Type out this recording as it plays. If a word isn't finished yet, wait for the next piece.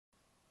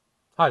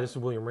Hi, this is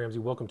William Ramsey.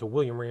 Welcome to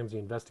William Ramsey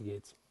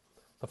Investigates.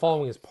 The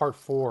following is part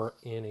 4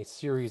 in a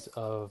series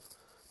of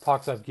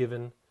talks I've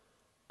given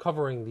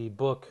covering the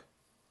book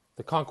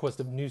The Conquest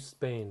of New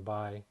Spain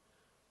by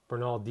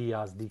Bernal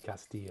Diaz de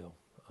Castillo.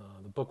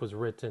 The book was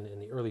written in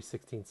the early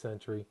 16th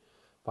century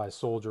by a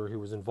soldier who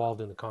was involved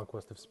in the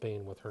conquest of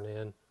Spain with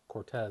Hernan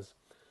Cortez.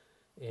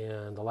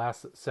 And the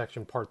last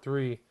section, part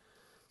 3,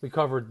 we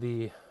covered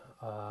the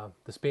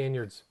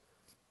Spaniards'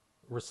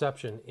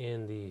 reception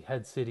in the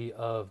head city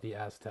of the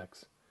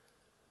Aztecs.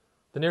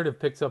 The narrative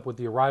picks up with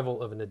the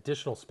arrival of an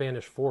additional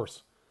Spanish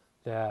force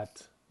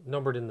that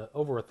numbered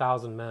over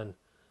 1,000 men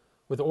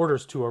with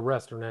orders to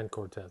arrest Hernan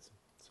Cortez.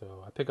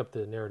 So I pick up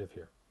the narrative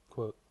here.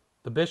 Quote,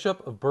 "The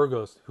Bishop of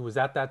Burgos, who was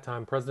at that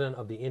time president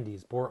of the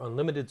Indies, bore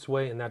unlimited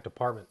sway in that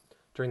department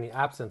during the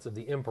absence of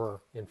the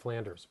emperor in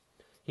Flanders.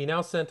 He now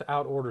sent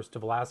out orders to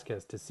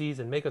Velasquez to seize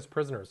and make us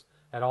prisoners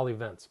at all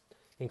events,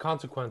 in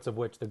consequence of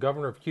which the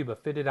governor of Cuba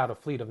fitted out a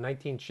fleet of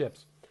 19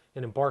 ships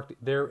and embarked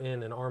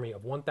therein an army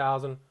of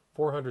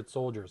 1,400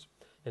 soldiers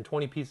and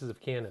 20 pieces of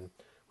cannon,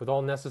 with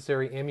all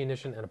necessary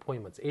ammunition and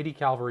appointments, 80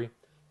 cavalry,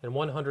 and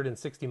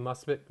 160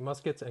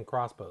 muskets and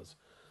crossbows,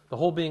 the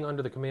whole being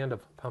under the command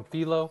of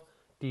Pamphilo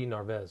de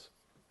Narvaez.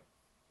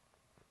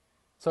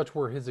 Such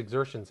were his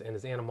exertions and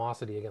his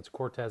animosity against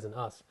Cortez and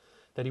us,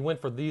 that he went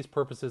for these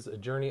purposes a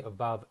journey of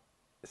about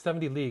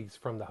 70 leagues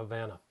from the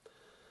Havana.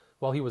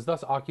 While he was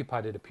thus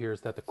occupied, it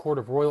appears that the court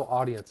of royal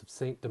audience of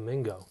St.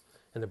 Domingo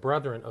and the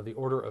brethren of the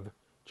order of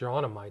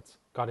Geronimites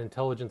got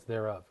intelligence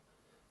thereof.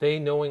 They,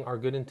 knowing our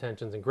good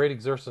intentions and great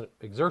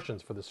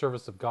exertions for the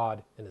service of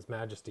God and his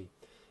majesty,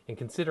 and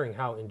considering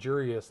how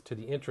injurious to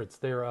the interests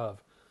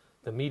thereof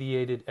the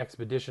meditated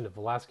expedition of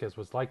Velasquez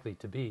was likely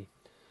to be,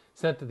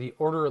 sent the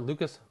order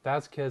Lucas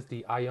Vazquez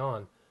de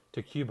Ayllon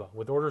to Cuba,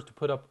 with orders to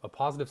put up a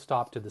positive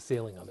stop to the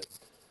sailing of it.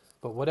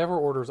 But whatever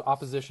orders,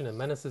 opposition, and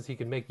menaces he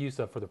could make use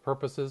of for the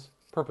purpose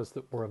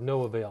that were of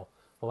no avail,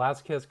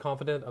 Velasquez,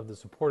 confident of the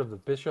support of the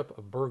Bishop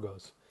of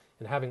Burgos,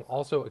 and having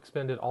also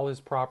expended all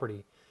his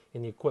property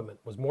in the equipment,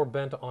 was more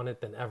bent on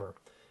it than ever,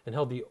 and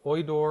held the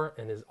oidor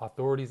and his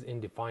authorities in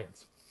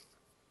defiance.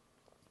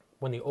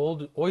 When the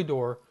old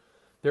oidor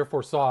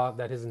therefore saw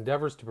that his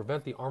endeavors to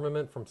prevent the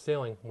armament from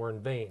sailing were in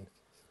vain,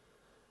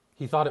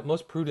 he thought it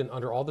most prudent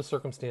under all the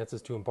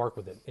circumstances to embark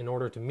with it, in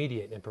order to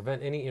mediate and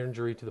prevent any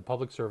injury to the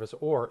public service,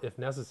 or, if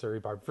necessary,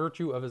 by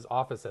virtue of his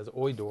office as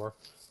oidor,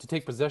 to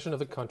take possession of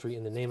the country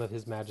in the name of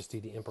his majesty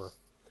the emperor.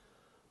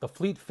 The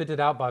fleet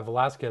fitted out by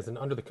Velasquez and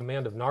under the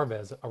command of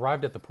Narvaez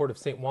arrived at the port of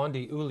St. Juan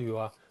de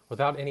Ulua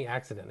without any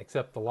accident,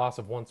 except the loss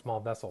of one small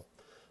vessel.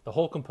 The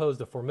whole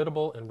composed a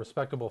formidable and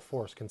respectable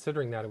force,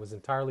 considering that it was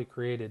entirely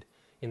created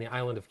in the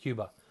island of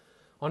Cuba.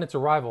 On its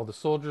arrival, the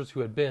soldiers who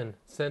had been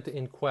sent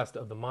in quest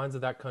of the mines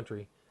of that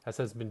country, as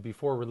has been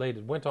before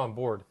related, went on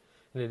board,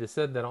 and it is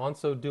said that on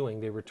so doing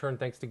they returned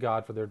thanks to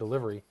God for their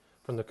delivery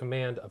from the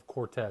command of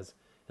Cortez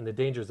and the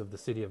dangers of the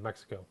city of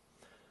Mexico.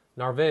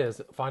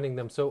 Narvaez, finding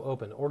them so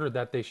open, ordered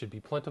that they should be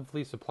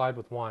plentifully supplied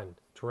with wine,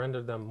 to render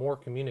them more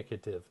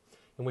communicative,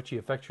 in which he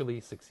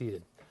effectually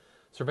succeeded.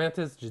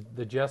 Cervantes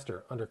the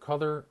jester, under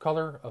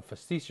color of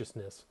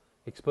facetiousness,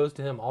 exposed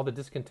to him all the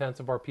discontents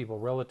of our people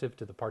relative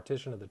to the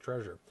partition of the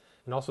treasure,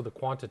 and also the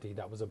quantity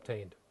that was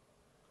obtained,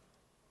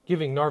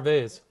 giving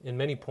Narvaez, in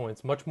many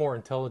points, much more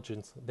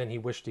intelligence than he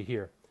wished to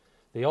hear.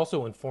 They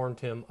also informed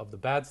him of the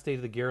bad state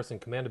of the garrison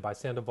commanded by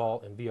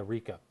Sandoval and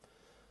Villarica.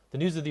 The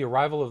news of the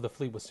arrival of the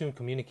fleet was soon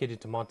communicated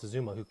to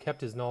Montezuma, who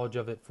kept his knowledge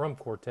of it from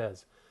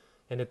Cortez,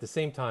 and at the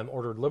same time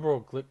ordered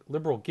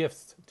liberal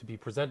gifts to be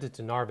presented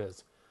to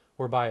Narvaez,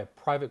 whereby a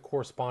private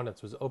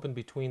correspondence was opened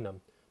between them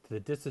to the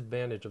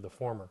disadvantage of the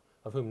former,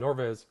 of whom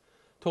Narvaez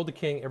told the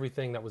king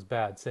everything that was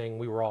bad, saying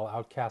we were all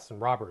outcasts and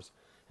robbers,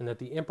 and that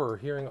the emperor,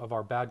 hearing of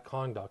our bad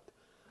conduct,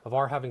 of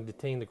our having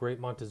detained the great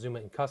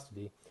Montezuma in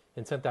custody,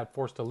 and sent that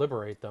force to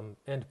liberate them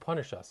and to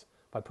punish us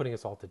by putting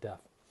us all to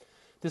death.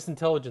 This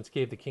intelligence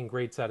gave the king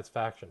great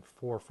satisfaction,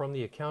 for from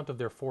the account of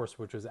their force,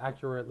 which was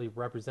accurately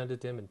represented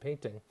to him in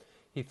painting,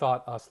 he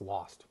thought us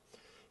lost.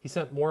 He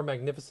sent more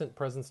magnificent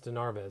presents to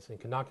Narvaez, and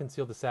could not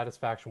conceal the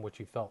satisfaction which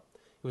he felt.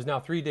 It was now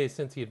 3 days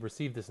since he had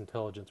received this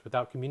intelligence,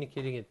 without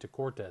communicating it to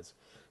Cortez,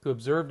 who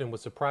observed and was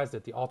surprised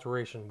at the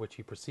alteration which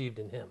he perceived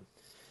in him.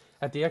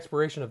 At the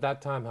expiration of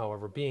that time,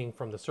 however, being,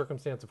 from the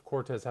circumstance of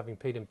Cortez having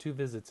paid him 2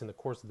 visits in the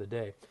course of the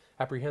day,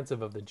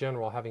 apprehensive of the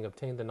general having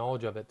obtained the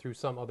knowledge of it through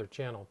some other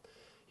channel,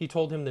 he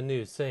told him the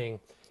news, saying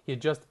he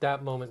had just at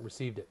that moment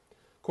received it.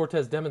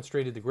 Cortez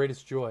demonstrated the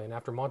greatest joy, and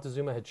after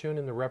Montezuma had shown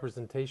him the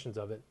representations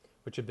of it,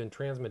 which had been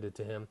transmitted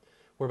to him,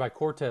 whereby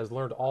Cortez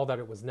learned all that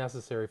it was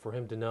necessary for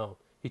him to know,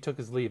 he took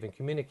his leave and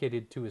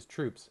communicated to his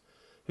troops,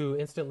 who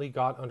instantly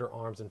got under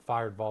arms and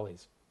fired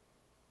volleys.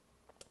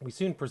 We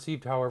soon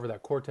perceived, however,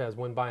 that Cortez,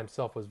 when by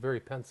himself, was very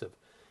pensive,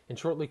 and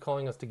shortly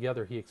calling us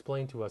together, he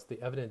explained to us the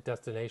evident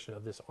destination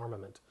of this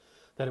armament,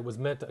 that it was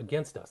meant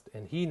against us,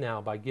 and he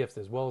now, by gifts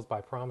as well as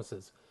by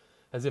promises,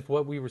 as if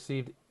what we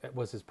received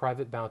was his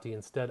private bounty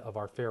instead of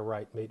our fair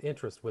right, made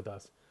interest with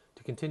us,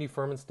 to continue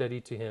firm and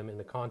steady to him in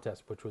the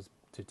contest which was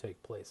to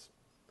take place.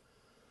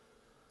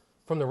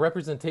 From the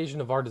representation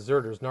of our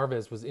deserters,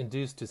 Narvaez was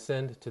induced to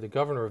send to the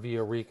governor of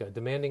Villarica,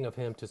 demanding of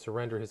him to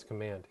surrender his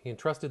command. He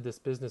entrusted this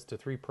business to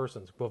three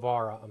persons: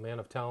 Guevara, a man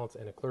of talents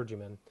and a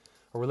clergyman,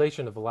 a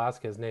relation of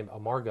Velasquez named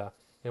Amarga,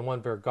 and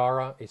one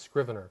Vergara, a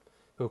scrivener,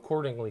 who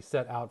accordingly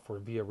set out for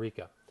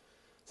Villarica.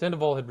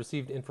 Sandoval had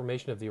received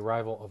information of the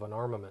arrival of an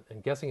armament,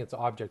 and guessing its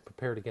object,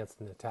 prepared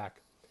against an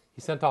attack.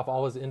 He sent off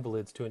all his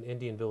invalids to an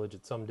Indian village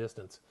at some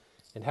distance,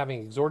 and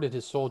having exhorted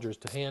his soldiers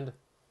to hand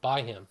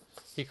by him,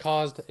 he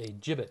caused a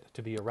gibbet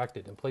to be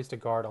erected and placed a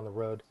guard on the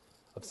road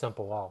of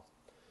Sempawal.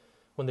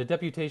 When the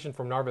deputation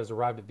from Narvaez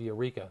arrived at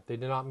Villarica, they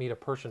did not meet a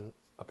person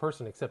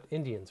except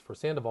Indians, for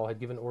Sandoval had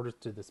given orders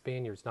to the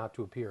Spaniards not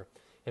to appear,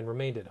 and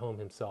remained at home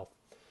himself.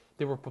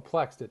 They were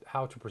perplexed at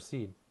how to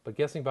proceed, but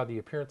guessing by the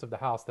appearance of the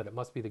house that it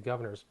must be the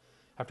governor's,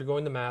 after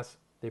going to mass,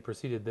 they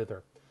proceeded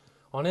thither.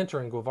 On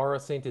entering, Guevara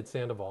sainted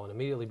Sandoval and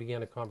immediately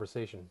began a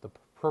conversation, the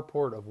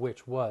purport of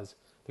which was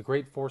the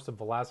great force of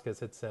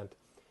Velasquez had sent,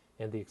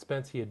 and the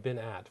expense he had been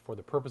at for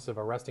the purpose of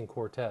arresting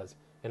Cortez,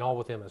 and all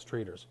with him as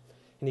traitors.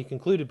 And he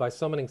concluded by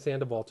summoning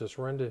Sandoval to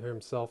surrender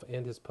himself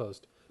and his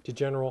post to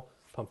General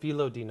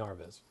Pamphilo de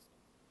Narvaez.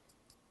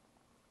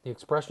 The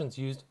expressions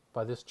used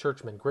by this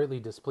churchman greatly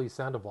displeased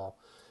Sandoval,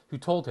 who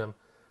told him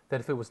that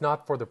if it was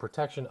not for the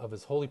protection of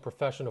his holy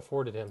profession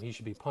afforded him, he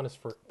should be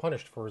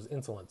punished for his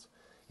insolence,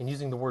 in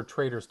using the word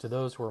traitors to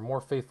those who were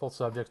more faithful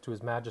subjects to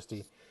his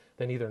majesty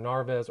than either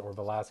Narvaez or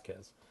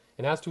Velasquez.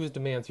 And as to his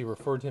demands, he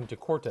referred him to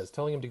Cortez,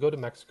 telling him to go to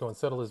Mexico and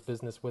settle his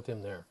business with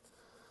him there.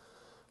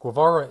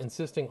 Guevara,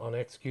 insisting on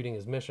executing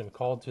his mission,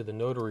 called to the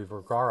notary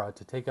Vergara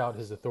to take out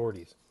his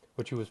authorities,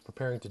 which he was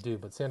preparing to do,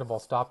 but Sandoval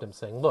stopped him,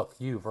 saying, "Look,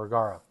 you,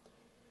 Vergara,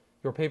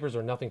 your papers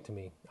are nothing to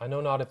me. I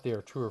know not if they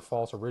are true or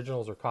false,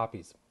 originals or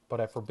copies, but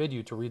I forbid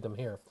you to read them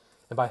here,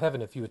 and by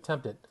heaven, if you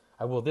attempt it,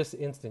 I will this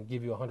instant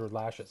give you 100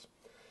 lashes."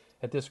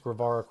 At this,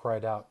 Guevara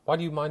cried out, "Why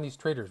do you mind these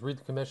traitors? Read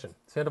the commission."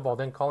 Sandoval,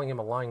 then calling him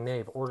a lying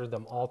knave, ordered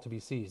them all to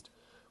be seized,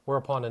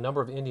 whereupon a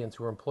number of Indians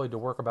who were employed to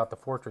work about the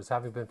fortress,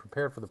 having been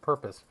prepared for the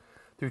purpose,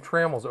 threw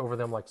trammels over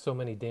them like so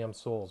many damned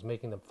souls,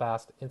 making them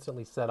fast,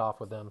 instantly set off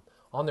with them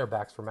on their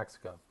backs for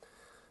Mexico.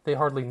 They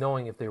hardly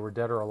knowing if they were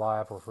dead or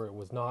alive, or if it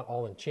was not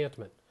all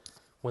enchantment,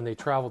 when they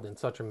traveled in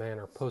such a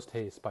manner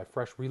post-haste by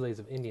fresh relays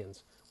of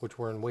Indians which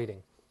were in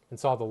waiting, and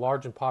saw the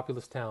large and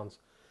populous towns,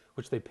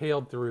 which they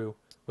paled through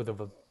with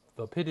a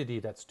vapidity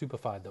that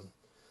stupefied them.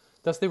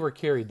 Thus they were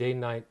carried day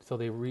and night till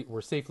they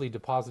were safely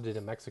deposited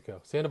in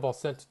Mexico. Sandoval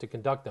sent to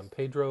conduct them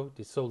Pedro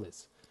de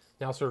Solis,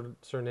 now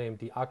surnamed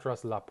de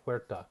Atras la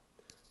Puerta,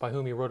 by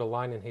whom he wrote a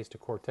line in haste to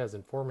Cortez,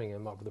 informing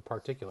him of the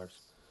particulars.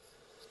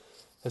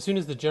 As soon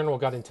as the general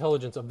got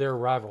intelligence of their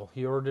arrival,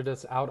 he ordered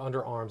us out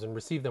under arms and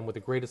received them with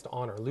the greatest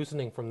honor,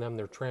 loosening from them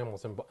their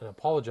trammels and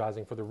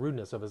apologizing for the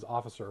rudeness of his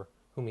officer,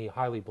 whom he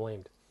highly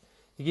blamed.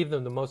 He gave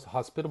them the most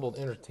hospitable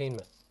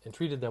entertainment, and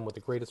treated them with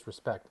the greatest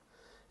respect,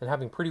 and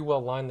having pretty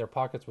well lined their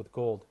pockets with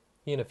gold,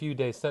 he in a few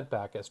days sent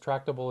back, as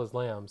tractable as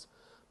lambs,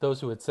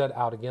 those who had set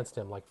out against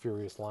him like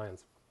furious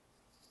lions.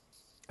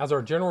 As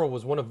our general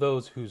was one of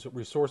those whose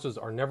resources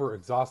are never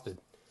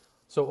exhausted,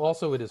 so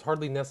also it is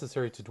hardly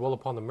necessary to dwell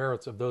upon the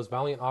merits of those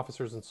valiant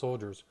officers and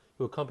soldiers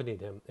who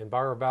accompanied him, and by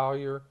our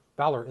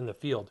valor in the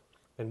field,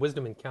 and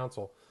wisdom in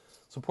council,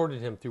 supported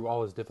him through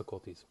all his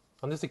difficulties.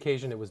 On this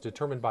occasion it was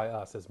determined by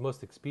us as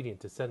most expedient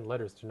to send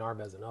letters to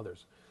Narvaez and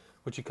others,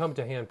 which had come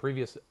to hand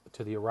previous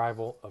to the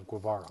arrival of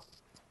Guevara.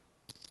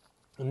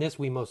 In this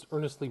we most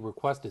earnestly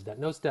requested that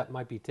no step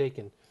might be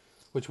taken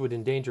which would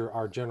endanger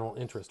our general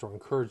interest or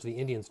encourage the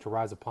Indians to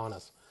rise upon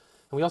us.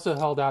 And we also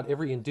held out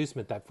every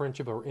inducement that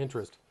friendship or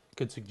interest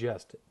could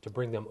suggest to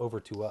bring them over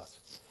to us.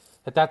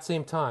 At that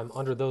same time,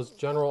 under those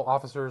general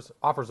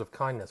offers of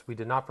kindness, we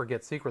did not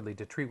forget secretly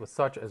to treat with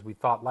such as we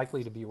thought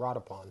likely to be wrought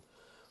upon,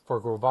 for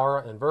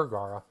Guevara and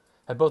Vergara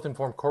had both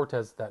informed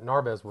Cortez that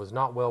Narvaez was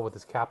not well with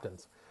his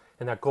captains,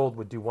 and that gold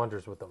would do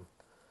wonders with them.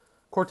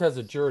 Cortez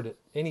adjured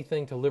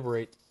anything to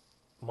liberate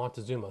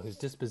Montezuma, whose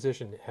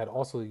disposition had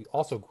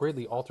also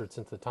greatly altered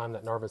since the time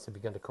that Narvaez had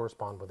begun to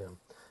correspond with him,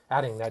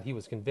 adding that he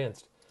was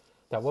convinced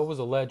that what was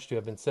alleged to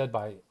have been said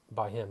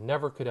by him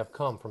never could have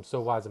come from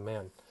so wise a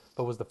man,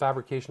 but was the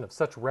fabrication of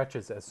such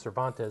wretches as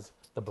Cervantes,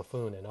 the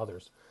buffoon, and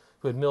others,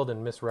 who had milled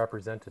and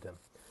misrepresented him.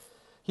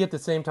 He at the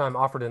same time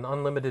offered an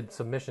unlimited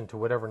submission to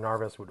whatever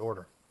Narvaez would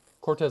order.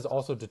 Cortez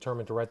also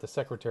determined to write the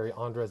secretary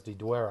Andres de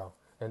Duero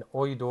and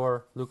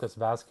Oidor Lucas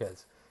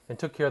Vasquez, and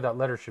took care that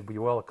letter should be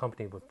well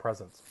accompanied with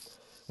presents.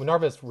 When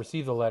Narvaez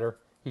received the letter,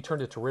 he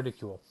turned it to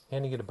ridicule,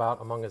 handing it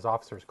about among his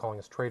officers, calling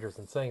us traitors,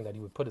 and saying that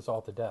he would put us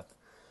all to death.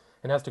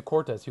 And as to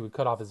Cortez, he would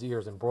cut off his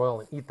ears and broil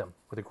and eat them,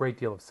 with a great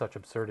deal of such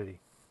absurdity.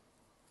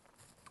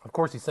 Of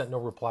course, he sent no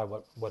reply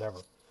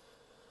whatever.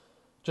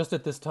 Just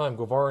at this time,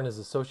 Guevara and his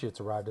associates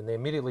arrived, and they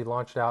immediately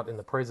launched out in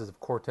the praises of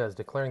Cortez,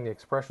 declaring the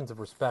expressions of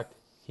respect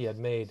he had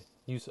made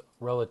use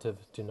relative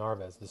to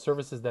Narvaez, the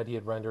services that he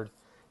had rendered,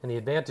 and the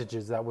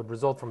advantages that would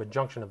result from a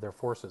junction of their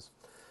forces.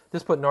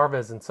 This put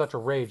Narvaez in such a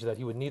rage that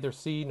he would neither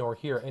see nor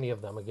hear any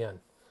of them again.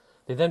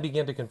 They then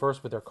began to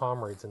converse with their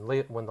comrades, and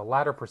when the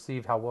latter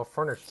perceived how well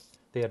furnished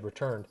they had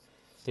returned,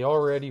 They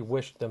already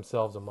wished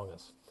themselves among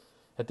us.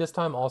 At this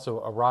time also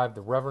arrived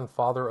the Reverend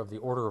Father of the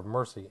Order of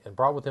Mercy, and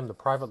brought with him the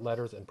private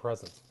letters and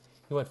presents.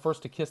 He went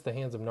first to kiss the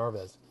hands of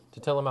Narvaez, to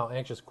tell him how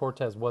anxious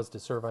Cortez was to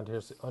serve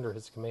under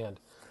his command.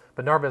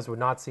 But Narvaez would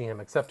not see him,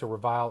 except to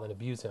revile and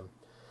abuse him.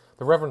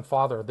 The Reverend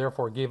Father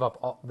therefore gave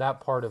up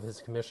that part of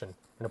his commission,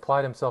 and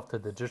applied himself to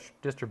the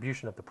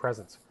distribution of the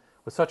presents,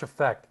 with such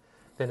effect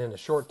that in a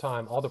short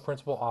time all the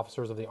principal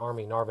officers of the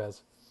army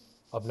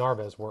of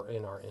Narvaez were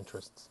in our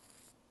interests.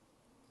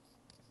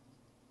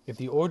 If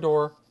the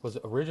Oidor was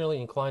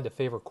originally inclined to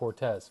favor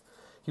Cortez,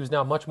 he was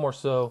now much more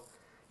so.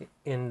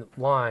 In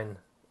line,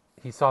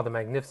 he saw the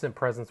magnificent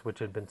presents which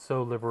had been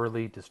so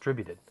liberally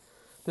distributed.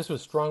 This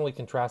was strongly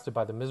contrasted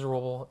by the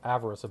miserable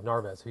avarice of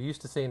Narvaez, who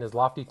used to say in his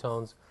lofty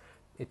tones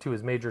to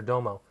his major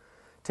domo,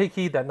 "Take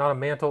heed that not a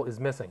mantle is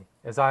missing,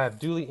 as I have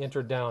duly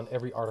entered down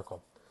every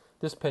article."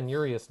 This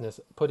penuriousness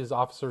put his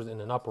officers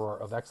in an uproar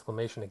of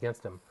exclamation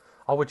against him,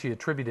 all which he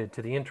attributed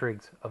to the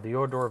intrigues of the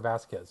Oidor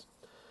Vasquez.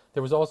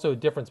 There was also a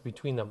difference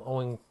between them,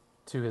 owing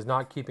to his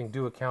not keeping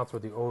due accounts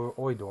with the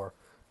Oidor,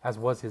 as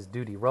was his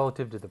duty,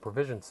 relative to the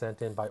provisions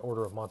sent in by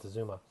order of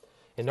Montezuma,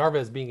 and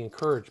Narvaez, being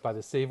encouraged by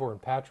the savor and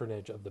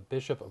patronage of the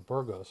Bishop of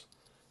Burgos,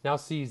 now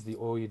seized the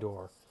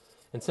Oidor,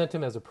 and sent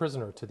him as a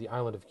prisoner to the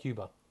island of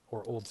Cuba,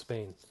 or Old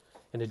Spain.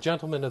 And a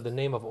gentleman of the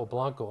name of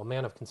Oblanco, a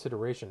man of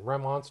consideration,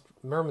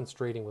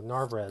 remonstrating with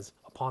Narvaez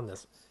upon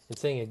this, and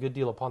saying a good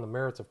deal upon the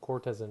merits of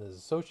Cortez and his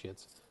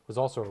associates, was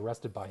also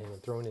arrested by him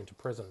and thrown into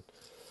prison,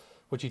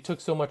 which he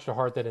took so much to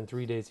heart that in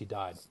 3 days he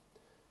died.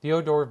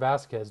 Theodore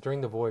Vasquez,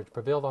 during the voyage,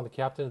 prevailed on the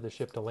captain of the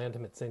ship to land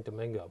him at St.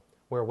 Domingo,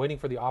 where, waiting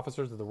for the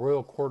officers of the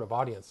royal court of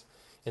audience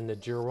and the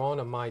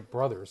Geronimite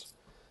brothers,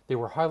 they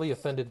were highly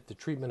offended at the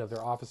treatment of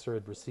their officer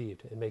had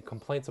received, and made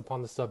complaints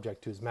upon the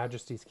subject to his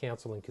Majesty's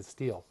council in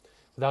Castile,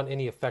 without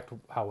any effect,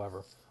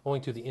 however,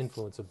 owing to the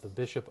influence of the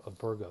Bishop of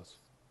Burgos.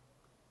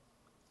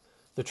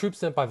 The troops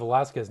sent by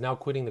Velasquez, now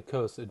quitting the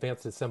coast,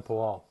 advanced to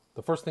Sempoal.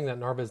 The first thing that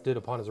Narvaez did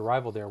upon his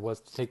arrival there was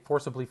to take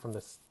forcibly from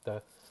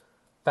the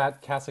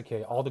fat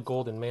cacique all the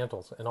gold and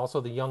mantles, and also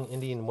the young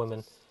Indian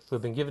women who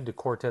had been given to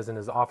Cortez and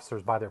his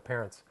officers by their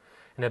parents,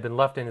 and had been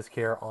left in his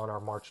care on our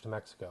march to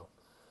Mexico.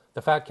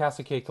 The fat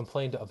cacique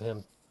complained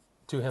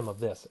to him of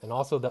this, and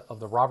also of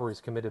the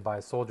robberies committed by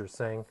his soldiers,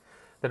 saying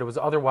that it was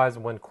otherwise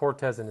when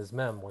Cortez and his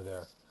men were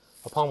there.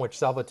 Upon which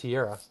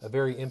Salvatierra, a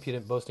very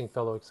impudent, boasting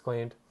fellow,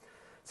 exclaimed,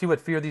 "See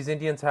what fear these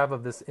Indians have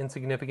of this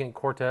insignificant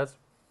Cortez?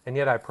 And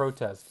yet I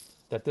protest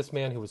that this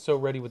man, who was so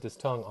ready with his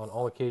tongue on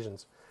all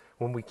occasions,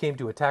 when we came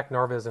to attack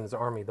Narvaez and his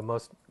army,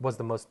 was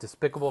the most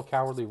despicable,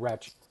 cowardly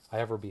wretch I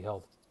ever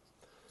beheld."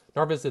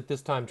 Narvaez at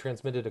this time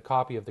transmitted a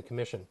copy of the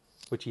commission,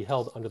 which he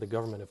held under the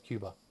government of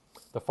Cuba,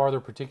 the farther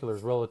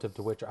particulars relative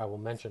to which I will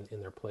mention in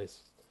their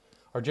place.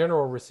 Our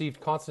general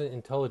received constant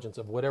intelligence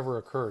of whatever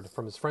occurred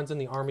from his friends in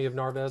the army of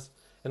Narvaez,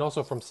 and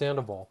also from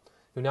Sandoval,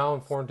 who now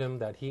informed him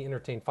that he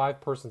entertained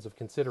 5 persons of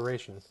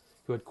consideration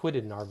who had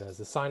quitted Narvaez,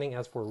 assigning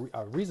as for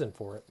a reason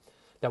for it,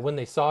 that when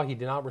they saw he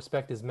did not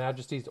respect his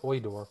Majesty's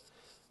Oidor,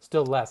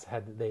 still less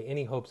had they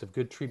any hopes of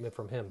good treatment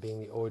from him, being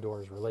the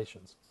Oidor's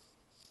relations.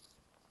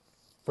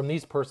 From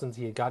these persons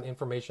he had got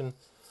information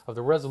of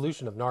the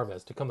resolution of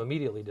Narvaez to come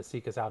immediately to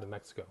seek us out in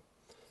Mexico.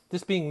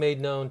 This being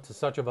made known to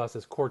such of us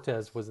as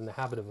Cortez was in the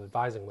habit of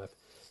advising with,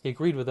 he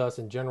agreed with us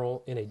in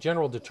a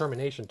general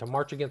determination to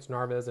march against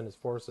Narvaez and his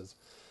forces,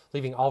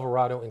 leaving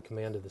Alvarado in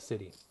command of the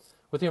city.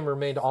 With him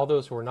remained all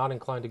those who were not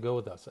inclined to go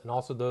with us, and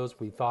also those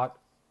we thought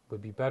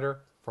would be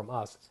better from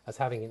us, as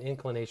having an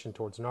inclination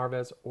towards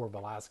Narvaez or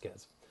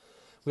Velasquez.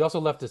 We also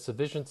left a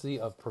sufficiency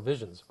of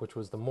provisions, which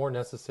was the more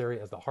necessary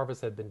as the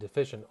harvest had been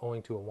deficient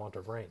owing to a want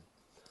of rain.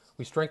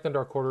 We strengthened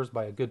our quarters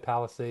by a good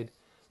palisade,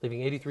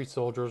 leaving 83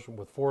 soldiers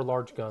with 4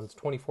 large guns,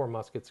 24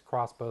 muskets,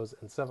 crossbows,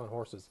 and 7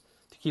 horses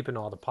to keep in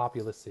all the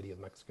populous city of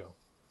Mexico.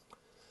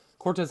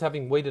 Cortez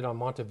having waited on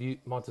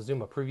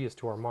Montezuma previous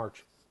to our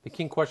march, the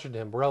king questioned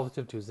him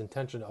relative to his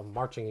intention of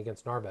marching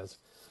against Narvaez,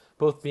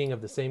 both being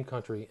of the same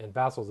country and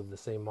vassals of the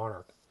same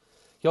monarch.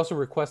 He also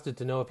requested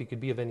to know if he could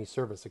be of any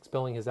service,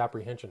 expelling his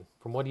apprehension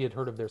from what he had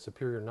heard of their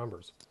superior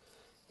numbers.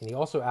 And he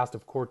also asked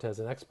of Cortez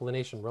an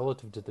explanation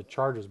relative to the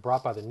charges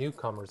brought by the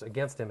newcomers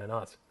against him and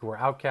us, who were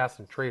outcasts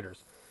and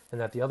traitors,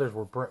 and that the others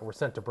were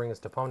sent to bring us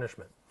to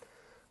punishment.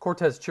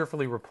 Cortez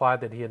cheerfully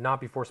replied that he had not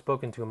before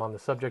spoken to him on the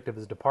subject of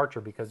his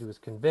departure because he was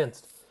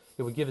convinced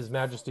it would give his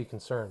Majesty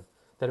concern,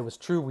 that it was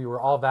true we were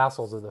all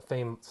vassals of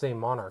the same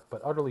monarch,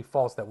 but utterly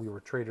false that we were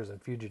traitors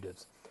and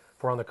fugitives,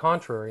 for on the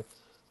contrary,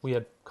 we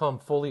had come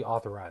fully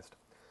authorized.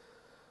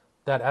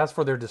 That as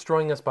for their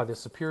destroying us by their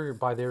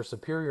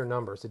superior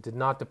numbers, it did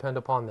not depend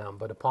upon them,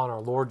 but upon our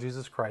Lord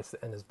Jesus Christ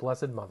and his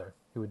blessed mother,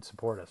 who would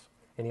support us.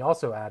 And he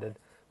also added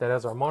that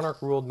as our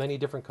monarch ruled many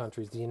different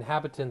countries, the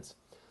inhabitants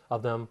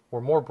of them were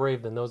more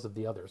brave than those of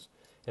the others,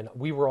 and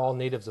we were all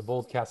natives of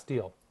old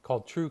Castile,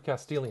 called true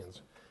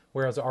Castilians,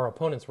 whereas our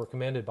opponents were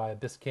commanded by a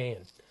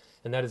Biscayan,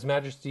 and that his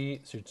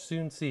Majesty should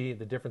soon see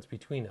the difference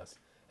between us,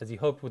 as he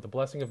hoped with the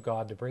blessing of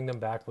God to bring them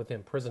back with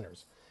him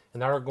prisoners,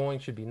 and that our going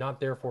should not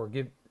therefore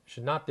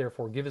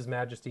give his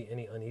Majesty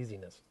any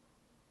uneasiness.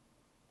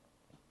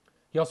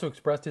 He also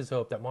expressed his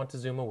hope that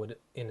Montezuma would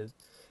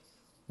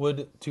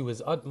to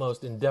his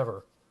utmost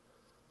endeavor,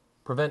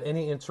 prevent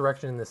any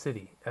insurrection in the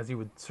city, as he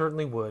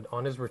certainly would,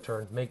 on his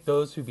return, make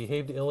those who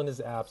behaved ill in his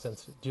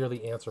absence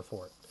dearly answer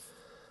for it.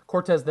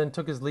 Cortes then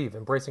took his leave,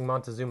 embracing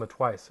Montezuma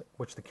twice,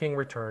 which the king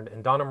returned,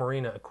 and Donna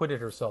Marina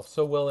acquitted herself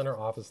so well in her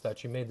office that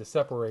she made the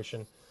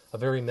separation a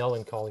very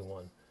melancholy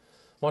one.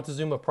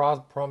 Montezuma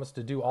promised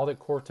to do all that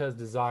Cortes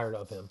desired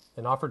of him,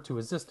 and offered to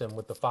assist him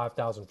with the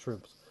 5,000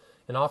 troops,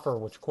 an offer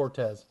which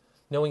Cortes,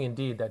 knowing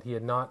indeed that he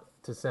had them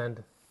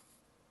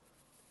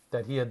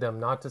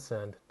not to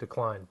send,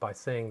 declined, by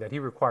saying that he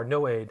required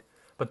no aid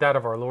but that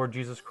of our Lord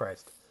Jesus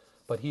Christ.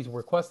 But he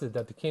requested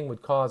that the king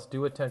would cause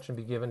due attention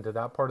be given to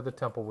that part of the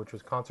temple which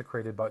was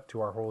consecrated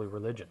to our holy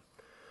religion.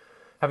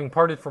 Having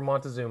parted from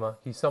Montezuma,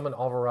 he summoned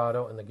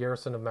Alvarado and the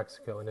garrison of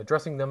Mexico, and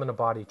addressing them in a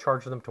body,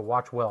 charged them to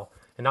watch well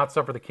and not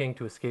suffer the king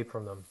to escape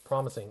from them,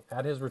 promising,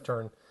 at his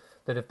return,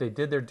 that if they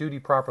did their duty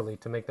properly,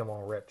 to make them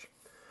all rich.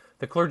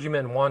 The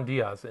clergyman Juan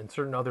Diaz and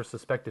certain other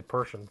suspected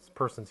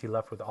persons he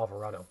left with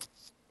Alvarado.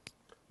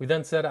 We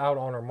then set out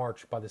on our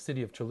march by the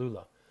city of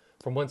Cholula,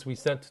 from whence we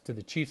sent to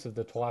the chiefs of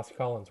the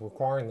Tlascalans,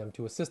 requiring them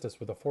to assist us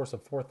with a force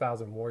of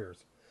 4,000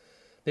 warriors.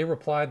 They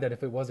replied that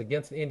if it was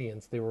against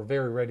Indians, they were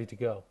very ready to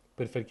go,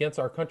 but if against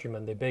our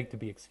countrymen, they begged to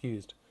be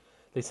excused.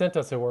 They sent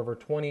us, however,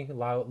 20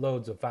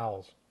 loads of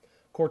fowls.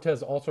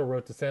 Cortes also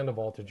wrote to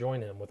Sandoval to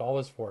join him with all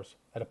his force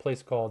at a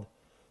place called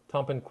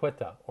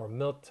Tampenqueta, or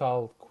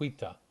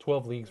Miltalquita,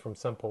 12 leagues from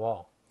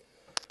Sempoal.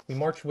 We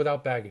marched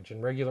without baggage,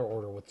 in regular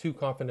order, with 2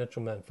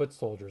 confidential men, foot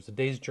soldiers, a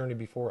day's journey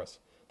before us.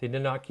 They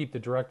did not keep the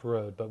direct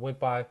road, but went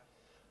by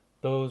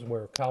those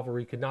where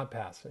cavalry could not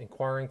pass,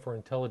 inquiring for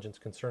intelligence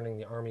concerning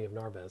the army of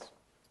Narvaez.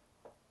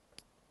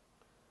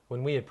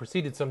 When we had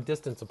proceeded some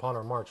distance upon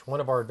our march, one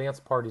of our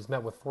advanced parties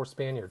met with 4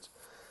 Spaniards,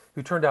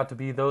 who turned out to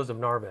be those of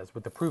Narvaez,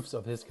 with the proofs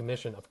of his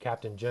commission of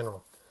captain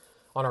general.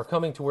 On our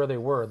coming to where they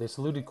were, they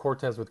saluted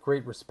Cortes with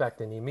great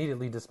respect, and he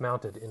immediately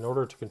dismounted in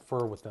order to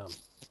confer with them.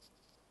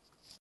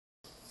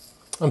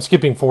 I'm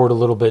skipping forward a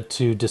little bit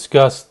to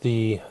discuss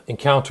the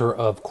encounter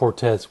of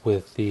Cortes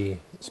with the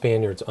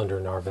Spaniards under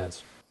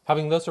Narvaez.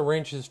 Having thus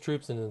arranged his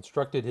troops and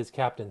instructed his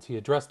captains, he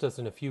addressed us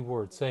in a few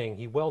words, saying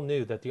he well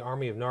knew that the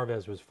army of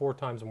Narvaez was 4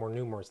 times more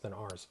numerous than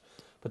ours,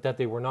 but that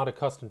they were not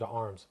accustomed to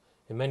arms,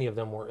 and many of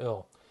them were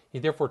ill. He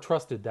therefore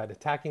trusted that,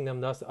 attacking them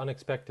thus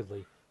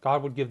unexpectedly,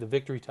 God would give the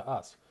victory to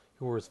us,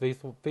 who were his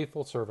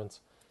faithful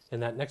servants,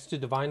 and that next to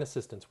divine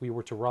assistance we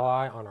were to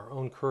rely on our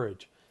own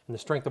courage and the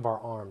strength of our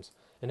arms,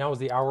 and now was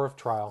the hour of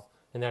trial,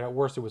 and that at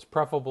worst it was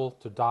preferable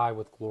to die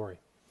with glory.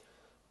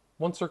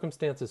 One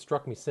circumstance has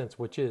struck me since,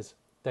 which is,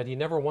 that he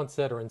never once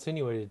said or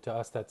insinuated to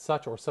us that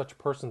such or such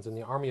persons in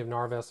the army of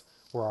Narvaez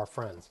were our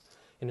friends,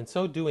 and in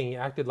so doing he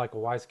acted like a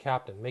wise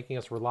captain, making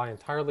us rely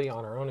entirely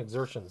on our own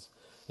exertions,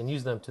 and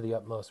use them to the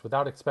utmost,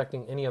 without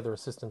expecting any other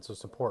assistance or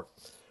support.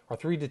 Our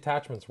 3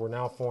 detachments were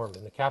now formed,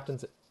 and the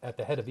captains at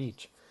the head of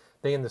each,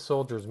 they and the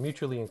soldiers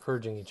mutually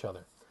encouraging each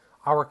other.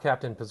 Our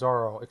captain,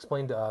 Pizarro,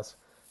 explained to us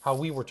how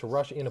we were to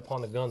rush in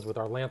upon the guns with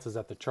our lances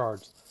at the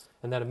charge,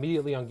 and that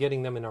immediately on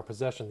getting them in our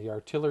possession, the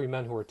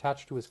artillerymen who were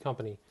attached to his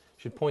company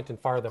should point and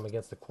fire them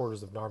against the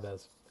quarters of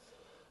Narvaez.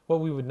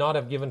 What we would not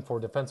have given for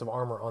defensive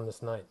armor on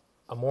this night,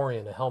 a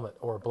morion, a helmet,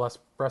 or a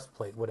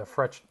breastplate, would have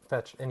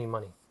fetched any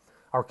money.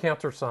 Our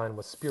countersign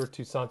was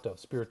Spiritu Santo,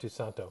 Spiritu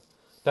Santo.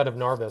 That of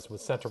Narvaez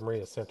was Santa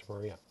Maria, Santa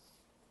Maria.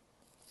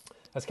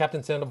 As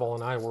Captain Sandoval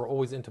and I were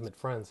always intimate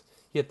friends,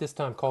 he at this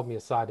time called me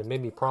aside and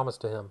made me promise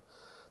to him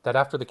that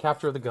after the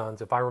capture of the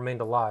guns, if I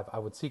remained alive, I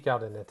would seek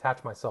out and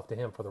attach myself to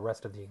him for the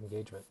rest of the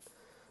engagement.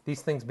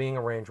 These things being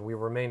arranged, we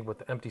remained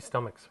with empty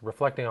stomachs,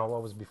 reflecting on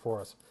what was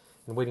before us,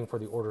 and waiting for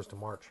the orders to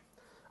march.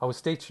 I was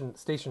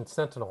stationed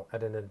sentinel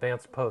at an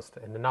advanced post,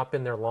 and had not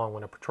been there long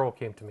when a patrol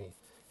came to me,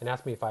 and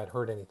asked me if I had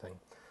heard anything.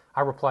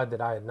 I replied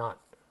that I had not.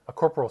 A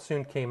corporal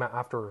soon came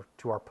after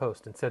to our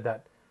post, and said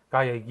that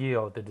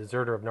Galleguillo, the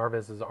deserter of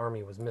Narvaez's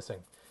army, was missing,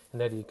 and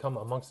that he had come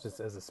amongst us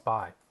as a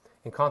spy,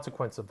 in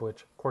consequence of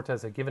which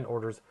Cortes had given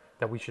orders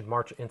that we should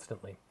march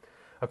instantly.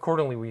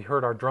 Accordingly, we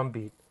heard our drum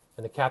beat,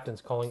 and the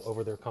captains calling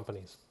over their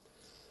companies.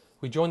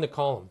 We joined the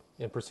column,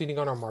 and proceeding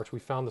on our march, we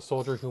found the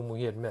soldier whom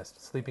we had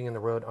missed, sleeping in the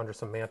road under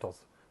some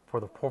mantles, for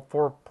the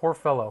poor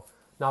fellow,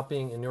 not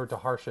being inured to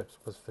hardships,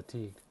 was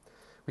fatigued.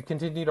 We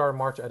continued our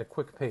march at a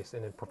quick pace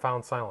and in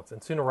profound silence,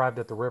 and soon arrived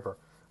at the river,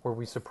 where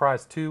we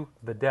surprised 2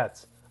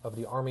 vedettes of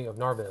the army of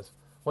Narvaez,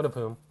 one of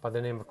whom, by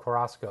the name of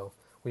Carrasco,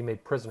 we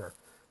made prisoner,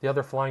 the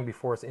other flying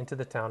before us into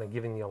the town and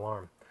giving the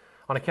alarm.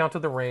 On account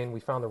of the rain, we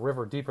found the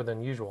river deeper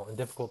than usual and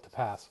difficult to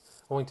pass,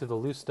 owing to the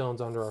loose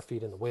stones under our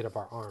feet and the weight of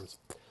our arms.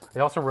 I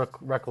also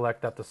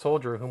recollect that the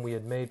soldier whom we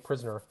had made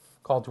prisoner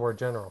called to our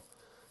general,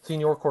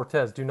 "Senor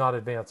Cortes, do not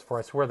advance, for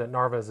I swear that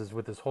Narvaez is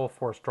with his whole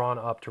force drawn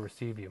up to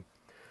receive you."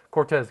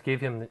 Cortes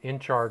gave him in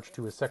charge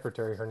to his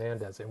secretary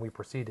Hernandez, and we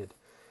proceeded,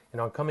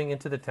 and on coming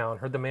into the town,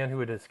 heard the man who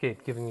had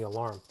escaped giving the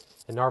alarm,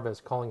 and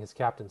Narvaez calling his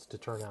captains to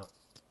turn out.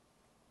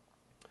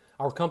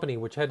 Our company,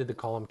 which headed the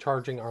column,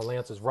 charging our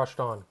lances, rushed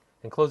on,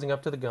 and closing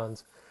up to the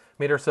guns,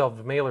 made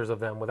ourselves mailers of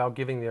them without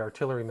giving the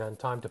artillerymen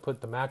time to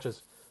put the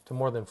matches to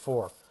more than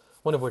 4,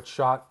 one of which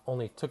shot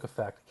only took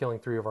effect, killing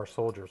 3 of our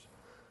soldiers.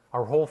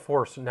 Our whole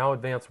force now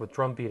advanced with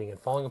drum beating, and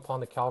falling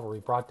upon the cavalry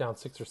brought down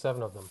 6 or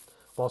 7 of them,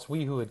 whilst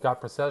we who had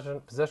got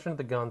possession of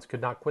the guns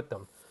could not quit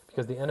them,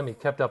 because the enemy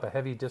kept up a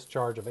heavy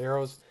discharge of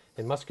arrows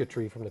and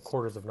musketry from the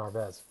quarters of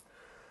Narvaez.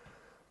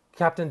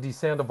 Captain de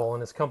Sandoval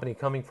and his company,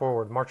 coming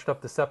forward, marched up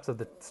the steps of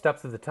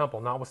the temple,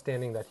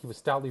 notwithstanding that he was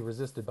stoutly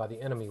resisted by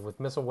the enemy with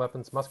missile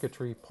weapons,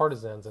 musketry,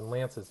 partisans, and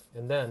lances.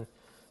 And then,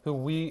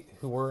 we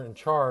who were in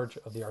charge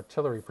of the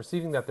artillery,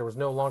 perceiving that there was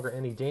no longer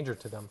any danger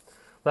to them,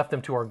 left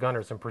them to our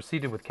gunners, and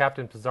proceeded with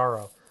Captain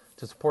Pizarro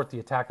to support the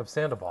attack of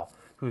Sandoval,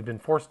 who had been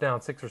forced down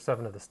 6 or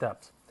 7 of the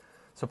steps.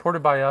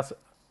 Supported by us,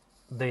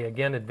 they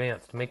again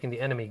advanced, making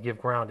the enemy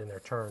give ground in their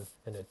turn.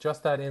 And at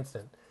just that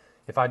instant,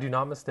 if I do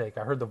not mistake,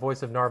 I heard the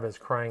voice of Narvaez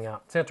crying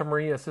out, "Santa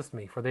Maria, assist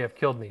me, for they have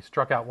killed me,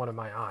 struck out one of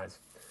my eyes."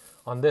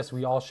 On this,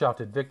 we all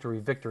shouted, "Victory,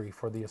 victory,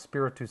 for the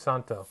Espiritu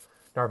Santo,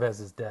 Narvaez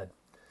is dead."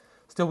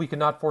 Still, we could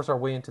not force our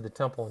way into the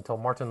temple until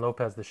Martin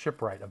Lopez, the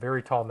shipwright, a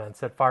very tall man,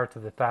 set fire to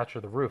the thatch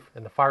of the roof,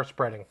 and the fire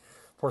spreading,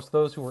 forced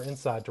those who were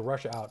inside to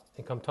rush out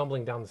and come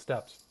tumbling down the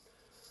steps.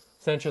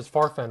 Sanchez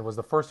Farfan was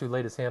the first who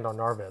laid his hand on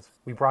Narvaez.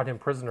 We brought him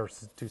prisoner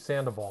to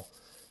Sandoval,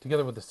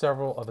 together with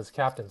several of his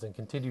captains, and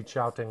continued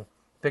shouting,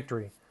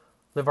 "Victory!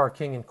 Live our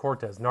king and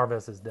Cortez!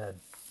 Narvaez is dead."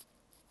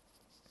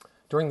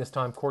 During this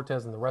time,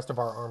 Cortez and the rest of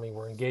our army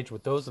were engaged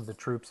with those of the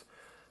troops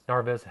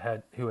Narvaez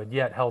who had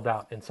yet held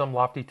out in some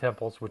lofty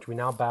temples, which we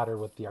now battered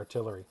with the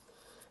artillery.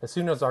 As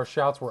soon as our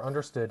shouts were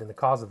understood in the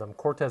cause of them,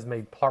 Cortez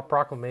made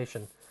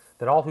proclamation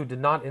that all who did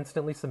not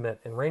instantly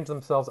submit and range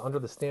themselves under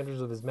the standards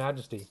of his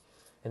majesty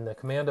in the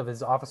command of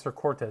his officer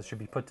Cortez should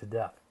be put to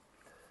death.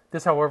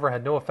 This, however,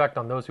 had no effect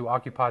on those who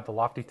occupied the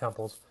lofty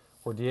temples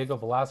where Diego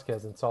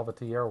Velazquez and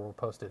Salvatierra were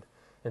posted,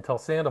 until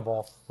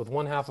Sandoval, with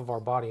one half of our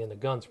body and the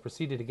guns,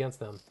 proceeded against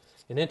them,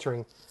 and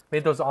entering,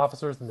 made those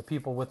officers and the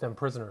people with them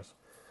prisoners.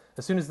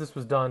 As soon as this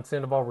was done,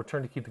 Sandoval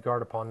returned to keep the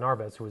guard upon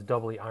Narvaez, who was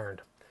doubly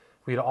ironed.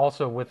 We had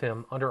also with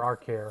him, under our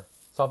care,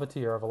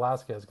 Salvatierra,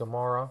 Velazquez,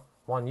 Gamarra,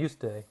 Juan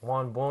Yuste,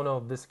 Juan Bueno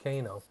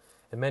Vizcaino,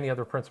 and many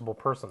other principal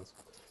persons.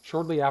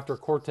 Shortly after,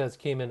 Cortez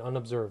came in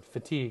unobserved,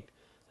 fatigued,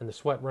 and the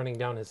sweat running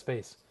down his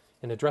face,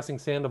 and addressing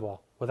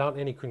Sandoval, without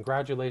any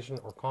congratulation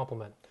or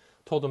compliment,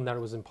 told him that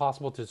it was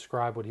impossible to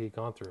describe what he had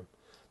gone through.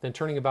 Then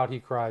turning about, he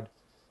cried,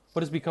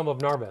 "What has become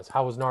of Narvaez?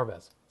 How is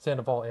Narvaez?"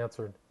 Sandoval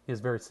answered, "He is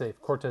very safe."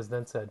 Cortez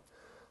then said,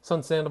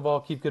 "Son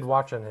Sandoval, keep good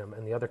watch on him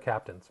and the other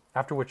captains,"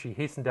 after which he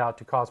hastened out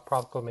to cause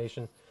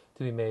proclamation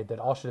to be made that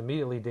all should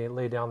immediately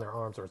lay down their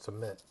arms or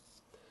submit.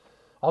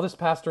 All this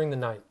passed during the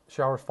night,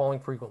 showers falling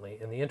frequently,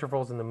 and the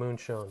intervals in the moon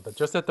shone. But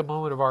just at the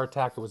moment of our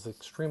attack it was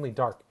extremely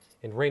dark,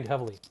 and rained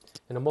heavily,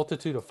 and a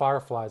multitude of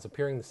fireflies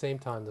appearing at the same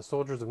time, the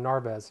soldiers of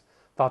Narvaez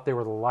thought they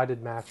were the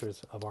lighted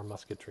matches of our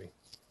musketry.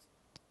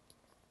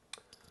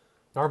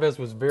 Narvaez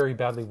was very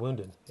badly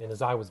wounded, and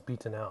his eye was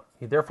beaten out.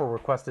 He therefore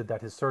requested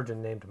that his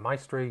surgeon, named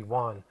Maestre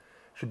Juan,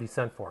 should be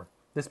sent for.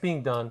 This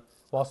being done,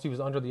 whilst he was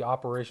under the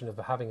operation of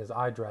having his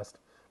eye dressed,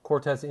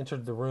 Cortez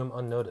entered the room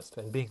unnoticed,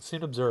 and being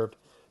soon observed,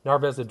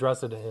 Narvaez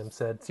addressed to him,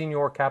 said,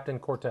 "Senor Captain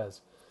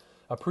Cortez,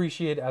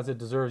 appreciate as it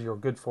deserves your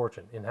good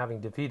fortune in having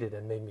defeated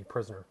and made me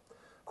prisoner."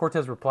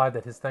 Cortez replied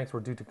that his thanks were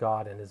due to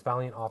God and his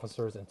valiant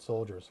officers and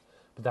soldiers,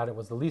 but that it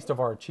was the least of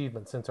our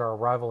achievements since our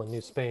arrival in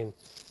New Spain,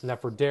 and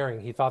that for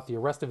daring he thought the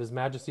arrest of his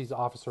Majesty's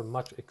officer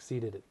much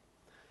exceeded it.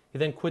 He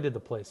then quitted the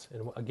place,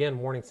 and again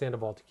warning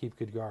Sandoval to keep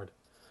good guard.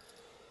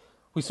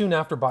 We soon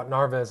after brought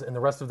Narvaez and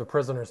the rest of the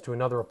prisoners to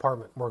another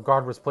apartment, where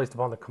guard was placed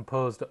upon the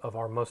composed of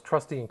our most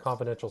trusty and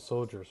confidential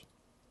soldiers.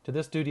 To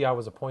this duty I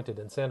was appointed,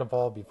 and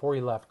Sandoval, before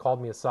he left,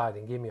 called me aside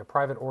and gave me a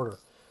private order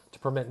to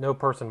permit no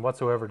person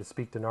whatsoever to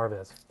speak to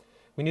Narvaez.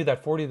 We knew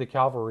that 40 of the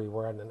cavalry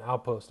were at an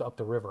outpost up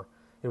the river.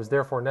 It was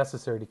therefore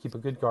necessary to keep a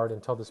good guard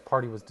until this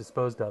party was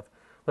disposed of,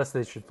 lest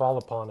they should fall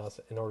upon us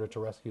in order to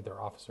rescue their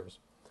officers.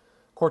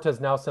 Cortez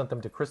now sent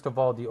them to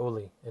Cristobal de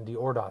Oli and de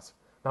Ordaz,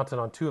 mounted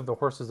on 2 of the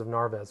horses of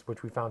Narvaez,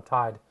 which we found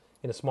tied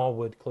in a small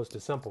wood close to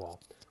Sempoal,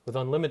 with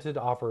unlimited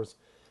offers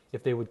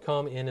if they would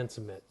come in and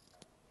submit.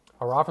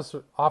 Our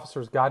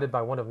officers, guided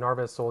by one of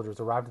Narvaez's soldiers,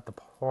 arrived at the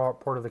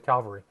port of the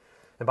cavalry,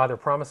 and by their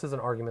promises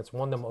and arguments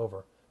won them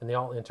over, and they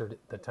all entered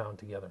the town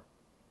together.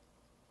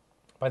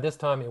 By this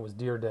time it was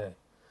dear day.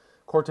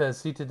 Cortez,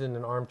 seated in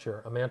an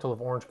armchair, a mantle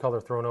of orange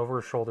color thrown over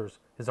his shoulders,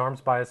 his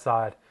arms by his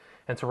side,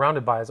 and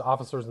surrounded by his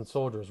officers and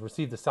soldiers,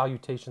 received the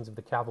salutations of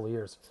the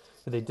cavaliers,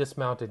 who,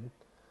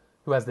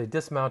 as they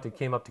dismounted,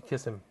 came up to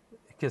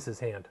kiss his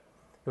hand.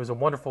 It was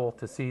wonderful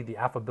to see the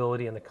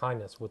affability and the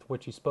kindness with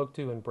which he spoke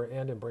to and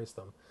embraced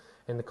them,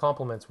 and the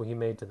compliments he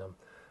made to them.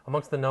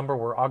 Amongst the number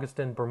were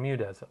Augustin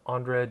Bermudez,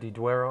 Andre de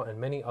Duero, and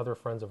many other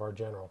friends of our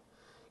general.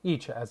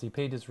 Each, as he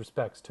paid his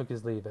respects, took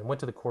his leave and went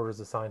to the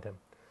quarters assigned him.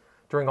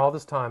 During all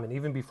this time, and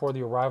even before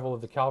the arrival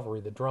of the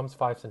cavalry, the drums,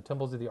 fifes, and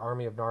timbrels of the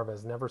army of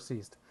Narvaez never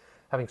ceased,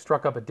 having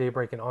struck up at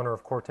daybreak in honor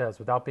of Cortez,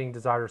 without being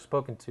desired or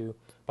spoken to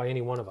by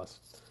any one of us.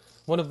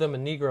 One of them, a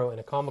Negro and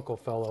a comical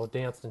fellow,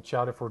 danced and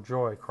shouted for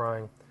joy,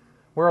 crying,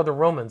 Where are the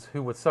Romans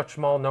who with such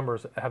small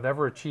numbers have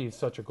ever achieved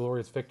such a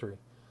glorious victory?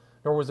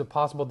 Nor was it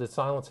possible to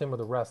silence him or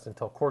the rest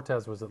until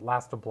Cortes was at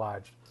last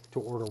obliged to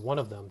order one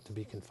of them to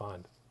be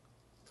confined.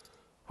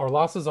 Our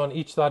losses on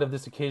each side of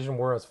this occasion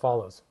were as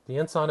follows. The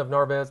ensign of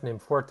Narvaez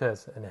named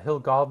Fuertes, and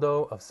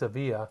Hilgaldo of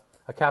Sevilla,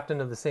 a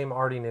captain of the same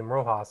army named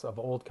Rojas of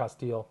Old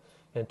Castile,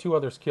 and 2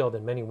 others killed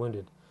and many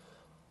wounded.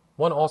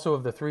 One also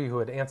of the 3 who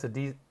had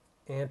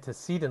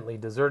antecedently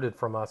deserted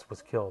from us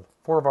was killed.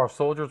 4 of our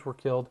soldiers were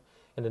killed,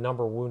 and a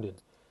number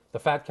wounded. The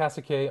fat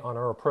cacique, on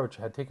our approach,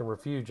 had taken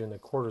refuge in the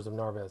quarters of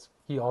Narvaez.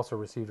 He also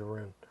received a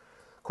wound.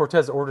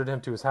 Cortes ordered him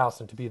to his house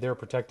and to be there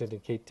protected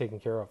and taken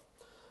care of.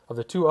 Of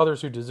the 2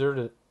 others who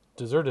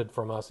deserted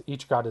from us,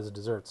 each got his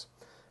deserts,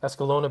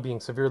 Escalona being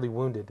severely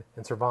wounded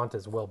and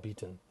Cervantes well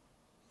beaten.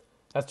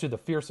 As to the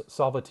fierce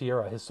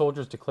Salvatierra, his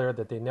soldiers declared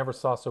that they never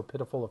saw so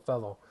pitiful a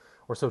fellow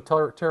or so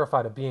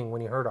terrified a being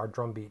when he heard our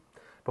drum beat.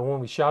 But when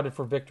we shouted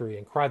for victory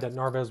and cried that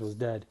Narvaez was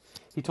dead,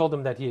 he told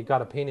them that he had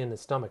got a pain in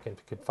his stomach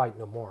and could fight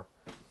no more.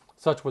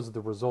 Such was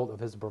the result of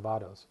his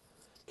bravados.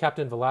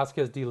 Captain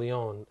Velasquez de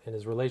Leon and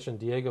his relation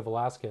Diego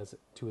Velasquez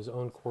to his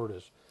own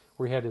quarters,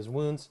 where he had his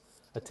wounds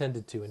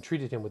attended to and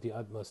treated him with the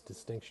utmost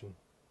distinction.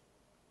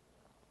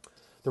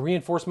 The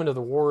reinforcement of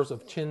the wars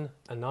of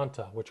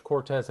Chinananta, which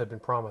Cortes had been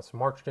promised,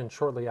 marched in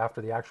shortly after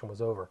the action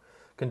was over,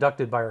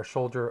 conducted by our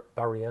soldier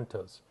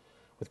Barrientos,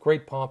 with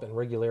great pomp and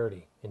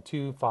regularity, in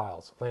 2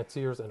 files,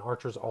 lanciers and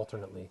archers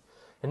alternately.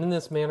 And in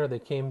this manner they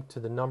came to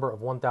the number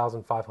of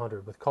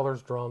 1,500, with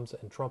colors, drums,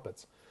 and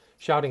trumpets,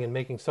 shouting and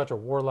making such a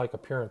warlike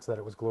appearance that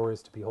it was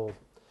glorious to behold.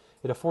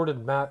 It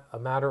afforded a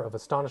matter of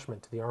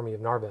astonishment to the army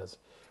of Narvaez,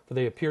 for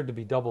they appeared to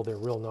be double their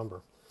real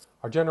number.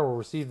 Our general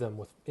received them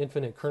with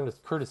infinite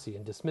courtesy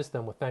and dismissed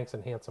them with thanks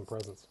and handsome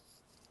presents.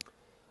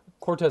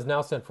 Cortes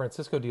now sent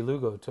Francisco de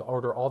Lugo to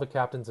order all the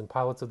captains and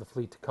pilots of the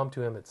fleet to come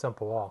to him at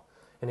Sempoal,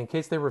 and in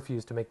case they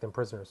refused, to make them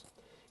prisoners.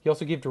 He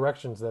also gave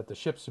directions that the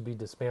ships should be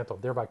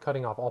dismantled, thereby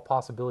cutting off all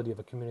possibility of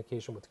a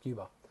communication with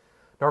Cuba.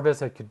 Narvaez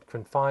had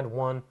confined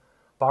one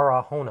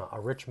Barahona, a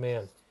rich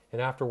man,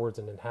 and afterwards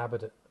an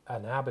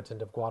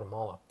inhabitant of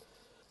Guatemala.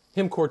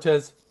 Him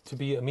Cortes to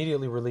be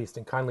immediately released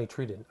and kindly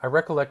treated. I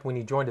recollect when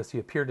he joined us he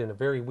appeared in a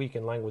very weak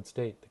and languid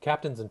state. The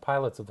captains and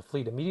pilots of the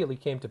fleet immediately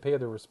came to pay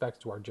their respects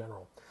to our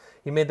general.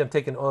 He made them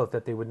take an oath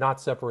that they would not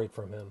separate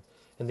from him,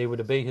 and they would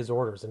obey his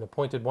orders, and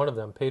appointed one of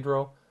them,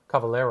 Pedro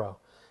Cavallero,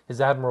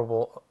 his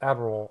admiral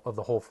of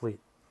the whole fleet.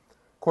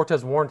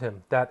 Cortes warned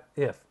him that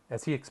if,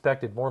 as he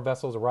expected, more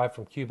vessels arrived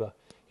from Cuba,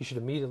 he should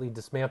immediately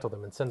dismantle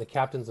them and send the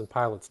captains and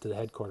pilots to the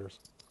headquarters.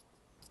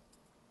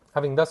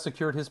 Having thus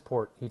secured his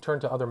port, he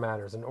turned to other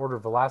matters and ordered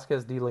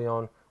Velasquez de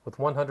Leon with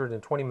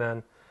 120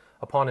 men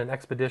upon an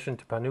expedition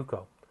to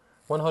Panuco.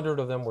 100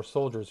 of them were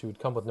soldiers who had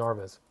come with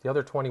Narvaez. The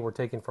other 20 were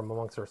taken from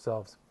amongst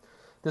ourselves.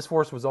 This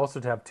force was also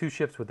to have 2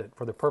 ships with it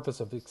for the purpose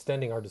of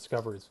extending our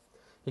discoveries.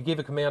 He gave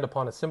a command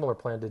upon a similar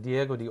plan to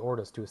Diego de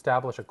Ordaz to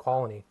establish a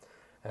colony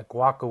at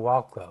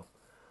Guacahualco.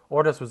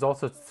 Ordaz was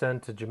also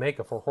sent to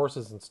Jamaica for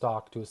horses and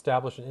stock to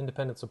establish an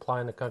independent supply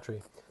in the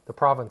country, the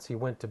province he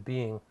went to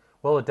being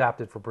well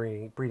adapted for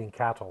breeding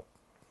cattle.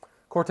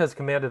 Cortes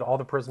commanded all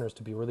the prisoners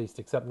to be released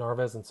except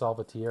Narvaez and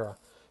Salvatierra,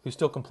 who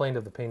still complained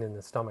of the pain in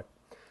his stomach.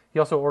 He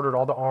also ordered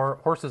all the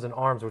horses and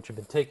arms which had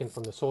been taken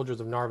from the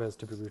soldiers of Narvaez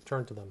to be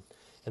returned to them,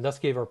 and thus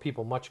gave our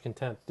people much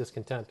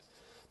discontent.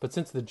 But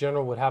since the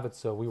general would have it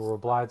so, we were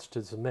obliged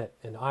to submit,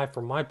 and I,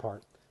 for my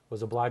part,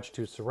 was obliged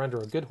to surrender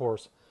a good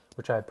horse,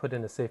 which I had put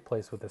in a safe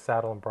place with a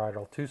saddle and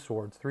bridle, 2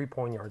 swords, 3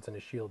 poniards, and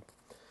a shield.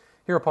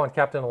 Hereupon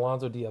Captain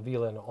Alonso de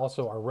Avila and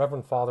also our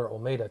Reverend Father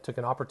Olmeda took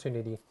an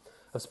opportunity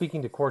of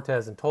speaking to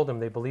Cortes and told him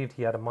they believed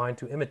he had a mind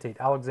to imitate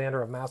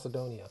Alexander of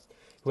Macedonia,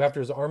 who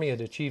after his army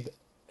had achieved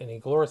a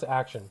glorious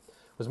action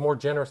was more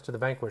generous to the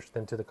vanquished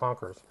than to the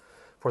conquerors,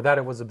 for that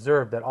it was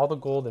observed that all the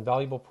gold and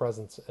valuable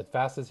presents, as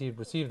fast as he had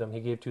received them, he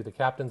gave to the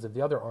captains of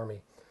the other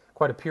army,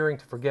 quite appearing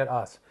to forget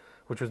us,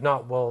 which was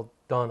not well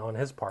done on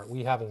his part,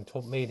 we having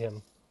made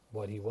him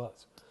what he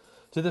was.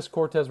 To this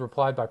Cortes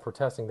replied by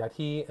protesting that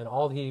he and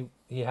all he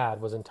had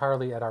was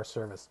entirely at our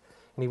service,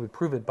 and he would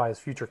prove it by his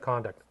future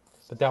conduct,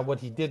 but that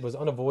what he did was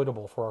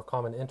unavoidable for our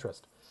common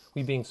interest,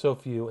 we being so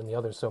few and the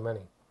others so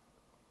many.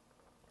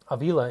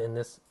 Avila,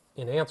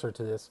 in answer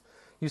to this,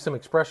 used some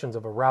expressions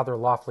of a rather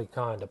lofty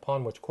kind,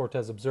 upon which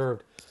Cortes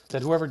observed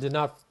that whoever did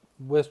not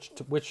wish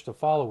to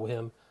follow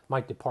him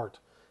might depart,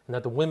 and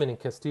that the women in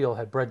Castile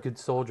had bred good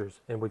soldiers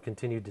and would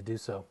continue to do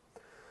so.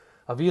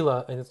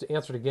 Avila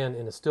answered again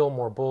in a still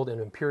more bold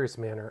and imperious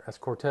manner, as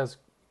Cortes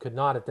could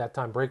not at that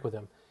time break with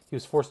him. He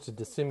was forced to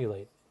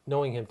dissimulate,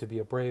 knowing him to be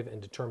a brave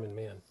and determined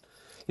man.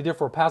 He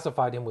therefore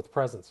pacified him with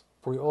presents,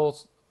 for he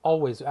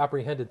always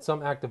apprehended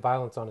some act of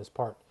violence on his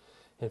part,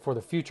 and for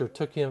the future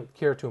took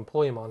care to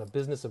employ him on a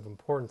business of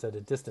importance at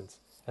a distance,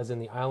 as in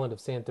the island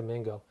of San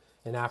Domingo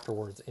and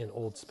afterwards in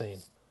Old Spain.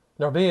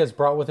 Narvaez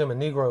brought with him a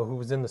Negro who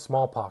was in the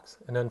smallpox,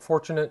 an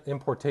unfortunate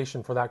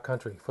importation for that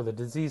country, for the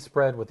disease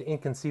spread with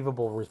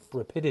inconceivable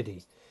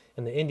rapidity,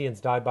 and the Indians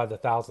died by the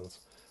thousands.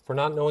 For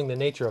not knowing the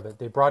nature of it,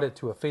 they brought it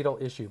to a fatal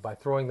issue by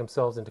throwing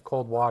themselves into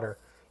cold water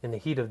in the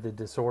heat of the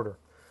disorder.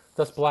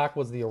 Thus black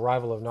was the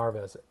arrival of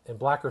Narvaez, and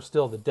blacker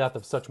still the death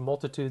of such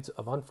multitudes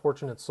of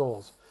unfortunate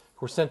souls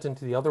who were sent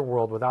into the other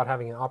world without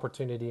having an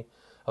opportunity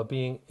of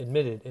being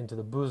admitted into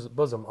the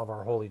bosom of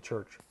our holy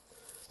church.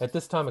 At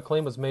this time a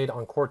claim was made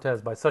on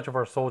Cortez by such of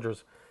our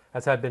soldiers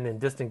as had been in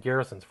distant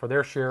garrisons for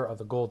their share of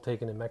the gold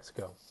taken in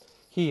Mexico.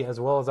 He, as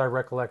well as I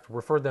recollect,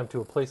 referred them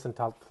to a place in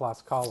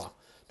Tlaxcala,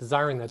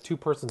 desiring that 2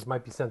 persons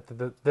might be sent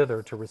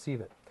thither to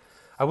receive it.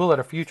 I will at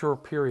a future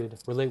period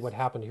relate what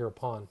happened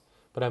hereupon,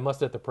 but I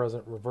must at the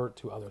present revert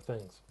to other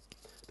things.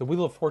 The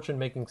wheel of fortune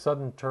making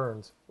sudden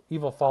turns,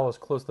 evil follows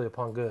closely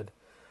upon good,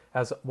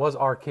 as was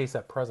our case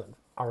at present.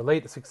 Our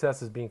late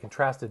success is being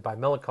contrasted by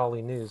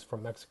melancholy news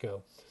from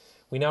Mexico.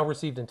 We now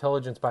received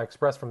intelligence by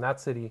express from that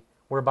city,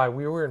 whereby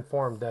we were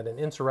informed that an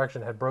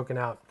insurrection had broken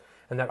out,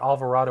 and that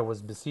Alvarado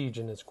was besieged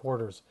in his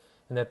quarters,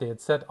 and that they had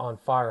set on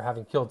fire,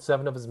 having killed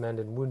 7 of his men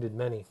and wounded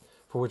many,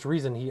 for which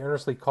reason he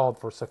earnestly called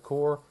for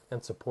succor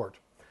and support.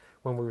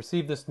 When we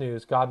received this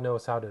news, God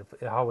knows how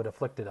it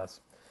afflicted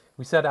us.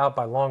 We set out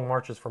by long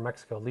marches for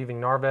Mexico, leaving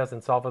Narvaez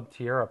and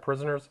Salvatierra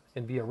prisoners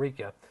in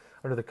Villarica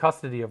under the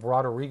custody of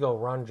Rodrigo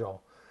Rangel,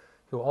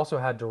 who also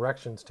had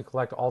directions to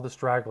collect all the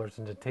stragglers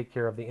and to take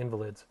care of the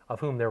invalids,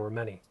 of whom there were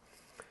many.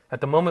 At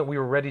the moment we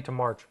were ready to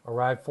march,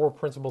 arrived 4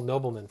 principal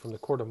noblemen from the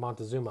court of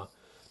Montezuma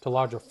to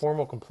lodge a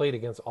formal complaint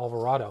against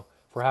Alvarado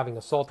for having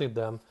assaulted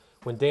them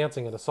when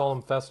dancing at a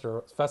solemn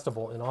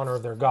festival in honor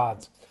of their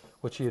gods,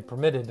 which he had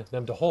permitted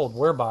them to hold,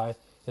 whereby,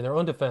 in their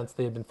own defense,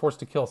 they had been forced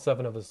to kill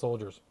 7 of his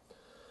soldiers.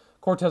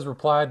 Cortez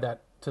replied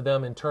that to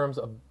them in terms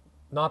of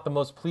not the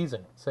most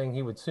pleasing, saying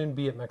he would soon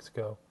be at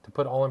Mexico to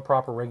put all in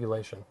proper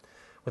regulation,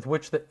 with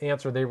which the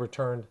answer they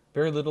returned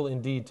very little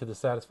indeed to the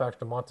satisfaction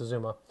of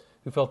Montezuma,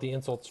 who felt the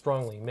insult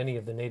strongly, many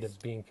of the natives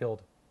being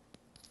killed.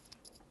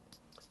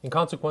 In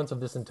consequence of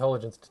this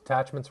intelligence,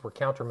 detachments were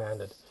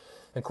countermanded,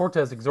 and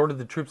Cortez exhorted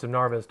the troops of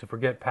Narvaez to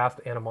forget past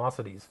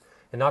animosities,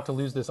 and not to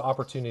lose this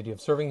opportunity of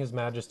serving his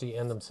majesty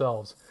and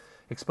themselves,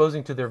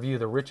 exposing to their view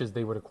the riches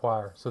they would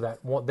acquire, so that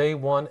they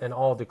one and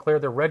all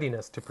declared their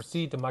readiness to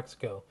proceed to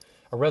Mexico,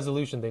 a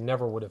resolution they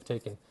never would have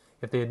taken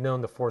if they had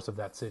known the force of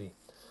that city.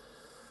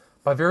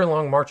 By very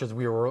long marches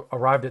we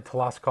arrived at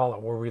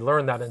Tlaxcala, where we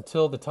learned that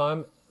until the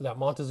time that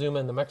Montezuma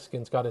and the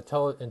Mexicans got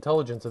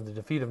intelligence of the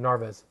defeat of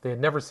Narvaez, they had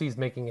never ceased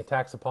making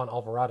attacks upon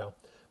Alvarado,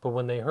 but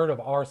when they heard of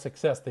our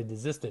success they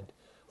desisted,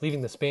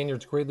 leaving the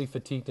Spaniards greatly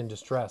fatigued and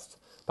distressed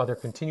by their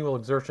continual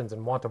exertions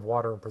and want of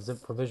water and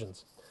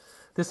provisions.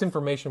 This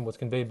information was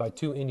conveyed by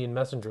 2 Indian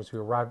messengers who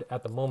arrived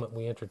at the moment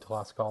we entered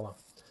Tlaxcala.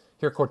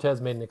 Here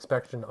Cortez made an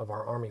inspection of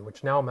our army,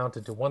 which now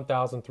amounted to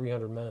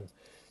 1,300 men,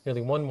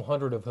 nearly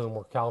 100 of whom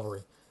were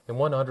cavalry, and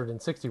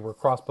 160 were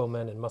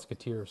crossbowmen and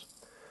musketeers.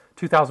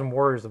 2,000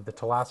 warriors of the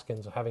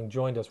Tlascalans having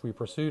joined us, we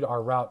pursued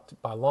our route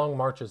by long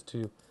marches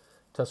to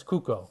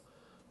Texcoco,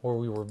 where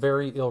we were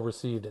very ill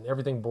received, and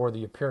everything bore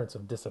the appearance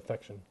of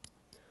disaffection.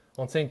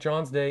 On St.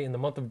 John's Day, in the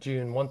month of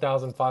June,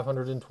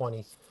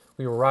 1520,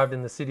 we arrived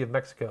in the city of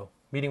Mexico,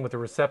 meeting with a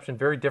reception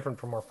very different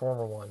from our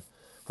former one,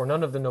 for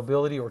none of the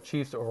nobility or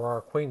chiefs of our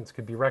acquaintance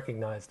could be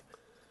recognized,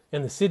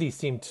 and the city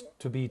seemed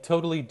to be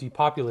totally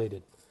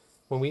depopulated.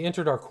 When we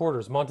entered our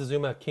quarters,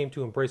 Montezuma came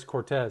to embrace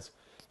Cortez,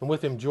 and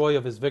with him joy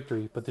of his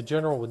victory, but the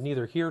general would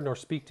neither hear nor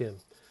speak to him,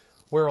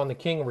 whereon the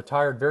king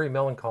retired very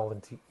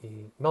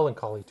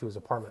melancholy to his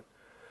apartment.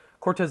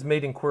 Cortez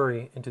made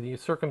inquiry into the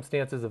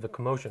circumstances of the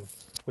commotion,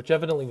 which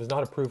evidently was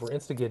not approved or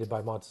instigated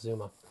by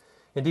Montezuma.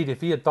 Indeed,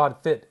 if he had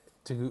thought fit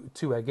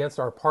to against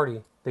our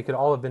party, they could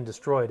all have been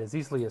destroyed, as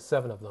easily as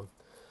 7 of them.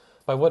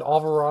 By what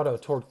Alvarado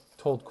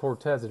told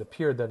Cortez, it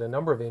appeared that a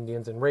number of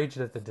Indians, enraged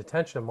at the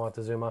detention of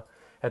Montezuma,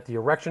 at the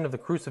erection of the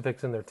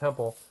crucifix in their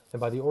temple,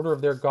 and by the order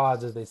of their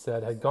gods, as they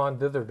said, had gone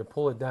thither to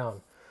pull it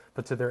down,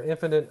 but to their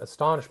infinite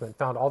astonishment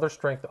found all their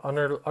strength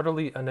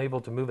utterly unable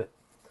to move it.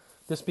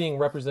 This being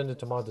represented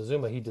to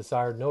Montezuma, he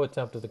desired no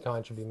attempt of the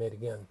kind should be made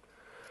again.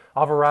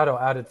 Alvarado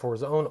added for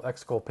his own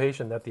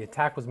exculpation that the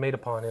attack was made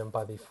upon him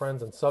by the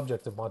friends and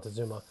subjects of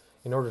Montezuma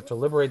in order to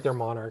liberate their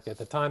monarch. At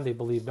the time they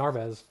believed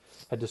Narvaez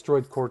had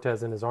destroyed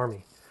Cortez and his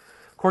army.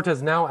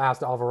 Cortez now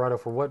asked Alvarado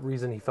for what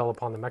reason he fell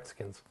upon the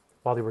Mexicans,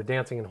 while they were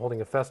dancing and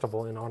holding a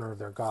festival in honor of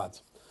their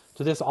gods.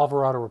 To this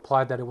Alvarado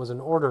replied that it was an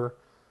order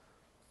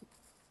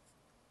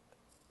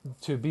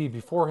to be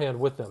beforehand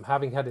with them,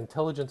 having had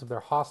intelligence of their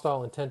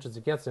hostile intentions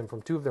against him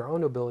from 2 of their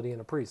own nobility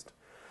and a priest.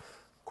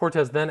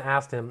 Cortez then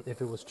asked him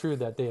if it was true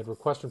that they had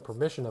requested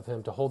permission of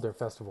him to hold their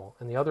festival,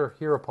 and the other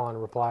hereupon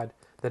replied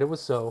that it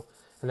was so,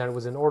 and that it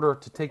was in order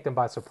to take them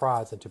by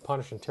surprise and to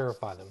punish and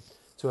terrify them,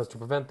 so as to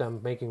prevent them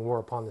making war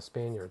upon the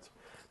Spaniards,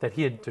 that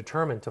he had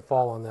determined to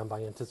fall on them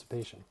by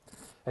anticipation.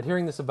 At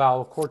hearing this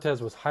avowal,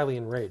 Cortez was highly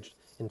enraged,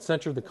 and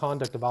censured the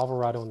conduct of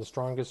Alvarado in the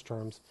strongest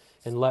terms,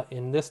 and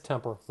in this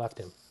temper left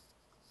him.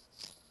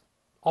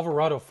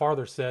 Alvarado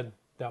farther said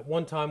that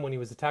one time when he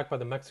was attacked by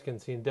the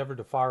Mexicans, he endeavored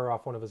to fire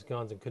off one of his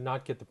guns and could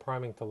not get the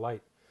priming to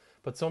light.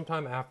 But some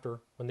time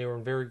after, when they were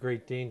in very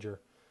great danger,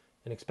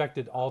 and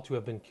expected all to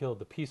have been killed,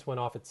 the piece went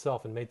off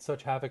itself and made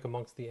such havoc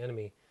amongst the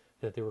enemy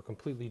that they were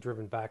completely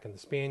driven back, and the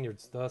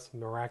Spaniards thus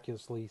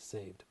miraculously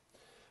saved.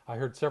 I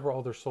heard several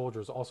other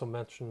soldiers also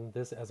mention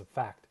this as a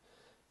fact,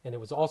 and it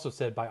was also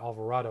said by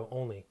Alvarado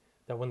only,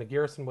 that when the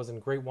garrison was in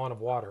great want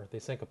of water, they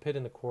sank a pit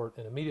in the court,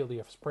 and immediately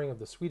a spring of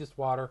the sweetest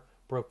water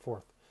broke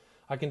forth.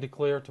 I can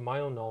declare to my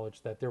own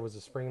knowledge that there was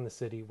a spring in the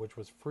city which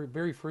was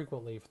very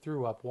frequently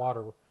threw up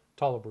water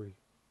tolerably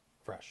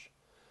fresh.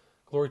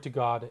 Glory to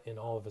God in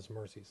all of his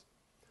mercies.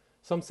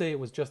 Some say it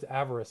was just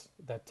avarice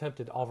that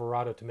tempted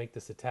Alvarado to make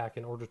this attack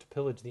in order to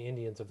pillage the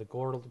Indians of the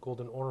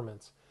golden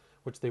ornaments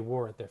which they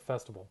wore at their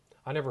festival.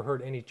 I never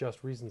heard any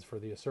just reasons for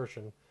the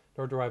assertion,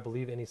 nor do I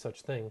believe any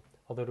such thing,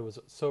 although it was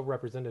so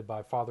represented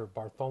by Father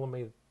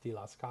Bartolome de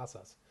las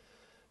Casas.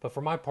 But for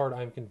my part,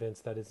 I am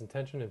convinced that his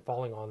intention in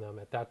falling on them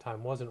at that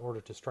time was in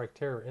order to strike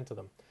terror into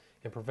them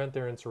and prevent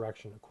their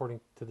insurrection,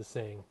 according to the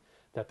saying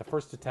that the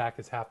first attack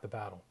is half the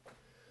battle.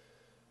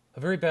 A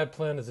very bad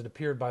plan as it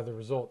appeared by the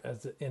result,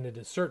 and it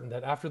is certain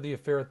that after the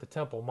affair at the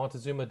temple,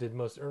 Montezuma did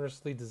most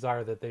earnestly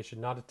desire that they should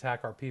not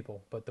attack our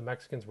people, but the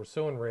Mexicans were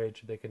so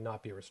enraged they could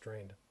not be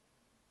restrained.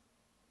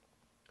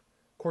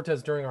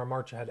 Cortes during our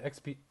march had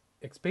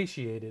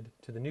expatiated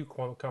to the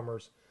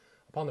newcomers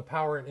upon the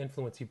power and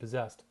influence he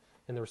possessed,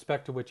 and the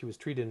respect to which he was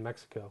treated in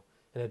Mexico,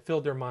 and had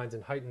filled their minds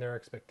and heightened their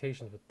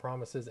expectations with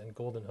promises and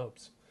golden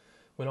hopes.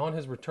 When on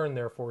his return,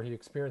 therefore, he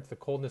experienced the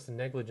coldness and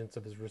negligence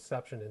of his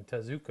reception in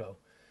Tezuco,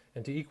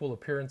 and to equal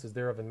appearances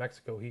thereof in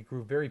Mexico, he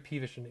grew very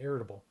peevish and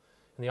irritable,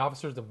 and the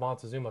officers of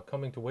Montezuma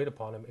coming to wait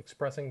upon him,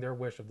 expressing their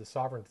wish of the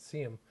sovereign to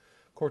see him,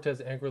 Cortes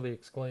angrily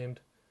exclaimed,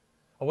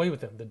 "Away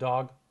with him, the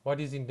dog! Why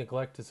does he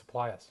neglect to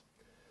supply us?"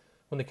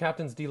 When the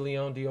captains de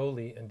Leon, de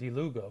Oli, and de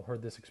Lugo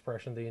heard this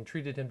expression, they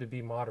entreated him to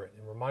be moderate,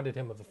 and reminded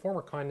him of the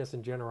former kindness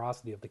and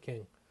generosity of the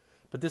king.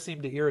 But this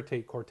seemed to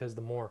irritate Cortes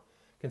the more,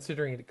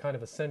 considering it a kind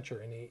of a censure,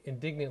 and he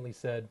indignantly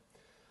said,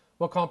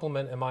 "What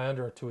compliment am I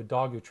under to a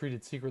dog who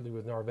treated secretly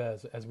with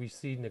Narvaez, as we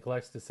see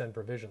neglects to send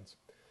provisions?"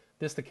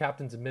 This the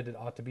captains admitted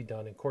ought to be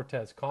done, and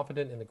Cortes,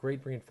 confident in the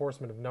great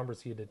reinforcement of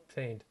numbers he had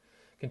obtained,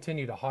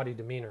 continued a haughty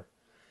demeanor.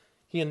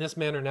 He in this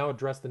manner now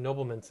addressed the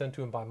noblemen sent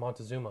to him by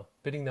Montezuma,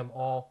 bidding them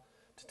all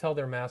to tell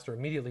their master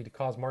immediately to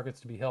cause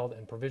markets to be held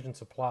and provisions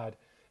supplied,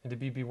 and to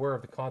beware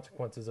of the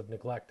consequences of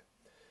neglect.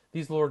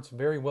 These lords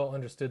very well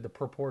understood the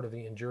purport of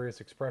the injurious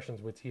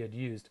expressions which he had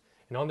used,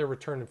 and on their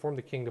return informed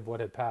the king of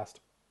what had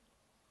passed.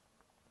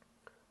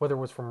 Whether it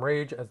was from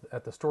rage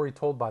at the story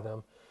told by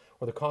them,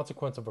 or the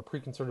consequence of a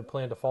preconcerted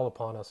plan to fall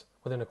upon us,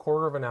 within a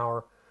quarter of an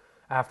hour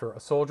after, a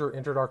soldier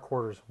entered our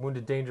quarters,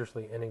 wounded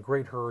dangerously and in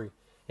great hurry,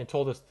 and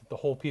told us that the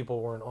whole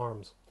people were in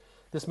arms.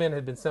 This man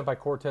had been sent by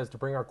Cortes to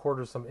bring our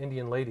quarters some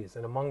Indian ladies,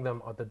 and among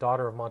them the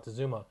daughter of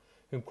Montezuma,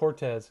 whom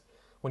Cortes,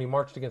 when he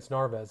marched against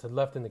Narvaez, had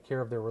left in the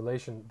care of their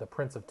relation, the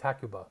Prince of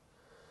Tacuba.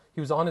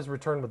 He was on his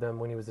return with them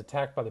when he was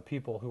attacked by the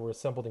people, who were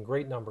assembled in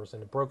great numbers,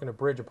 and had broken a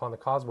bridge upon the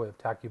causeway of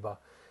Tacuba,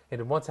 and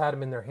had once had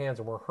him in their hands,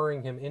 and were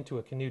hurrying him into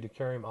a canoe to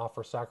carry him off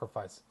for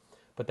sacrifice,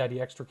 but that he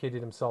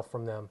extricated himself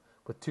from them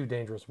with 2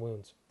 dangerous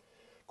wounds.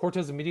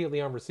 Cortes,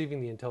 immediately on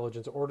receiving the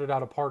intelligence, ordered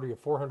out a party of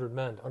 400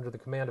 men, under the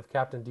command of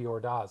Captain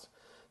Diaz,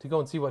 to go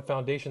and see what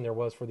foundation there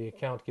was for the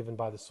account given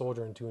by the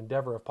soldier, and to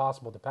endeavor, if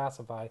possible, to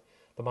pacify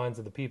the minds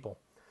of the people.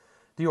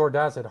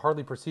 Diaz had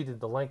hardly proceeded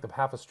the length of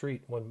half a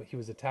street when he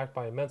was attacked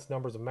by immense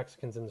numbers of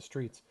Mexicans in the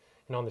streets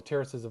and on the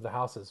terraces of the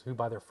houses, who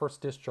by their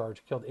first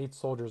discharge killed 8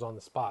 soldiers on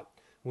the spot,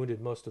 wounded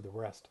most of the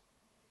rest,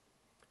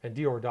 and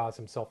Diaz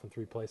himself in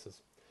 3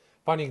 places.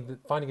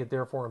 Finding it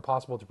therefore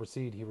impossible to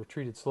proceed, he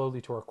retreated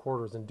slowly to our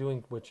quarters, in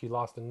doing which he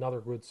lost another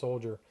good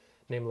soldier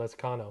named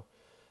Lescano,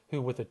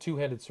 who with a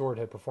 2-handed sword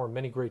had performed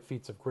many great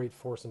feats of great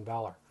force and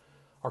valor.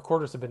 Our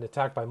quarters had been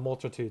attacked by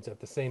multitudes at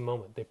the same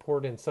moment. They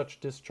poured in such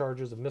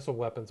discharges of missile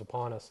weapons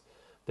upon us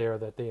there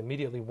that they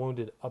immediately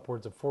wounded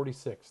upwards of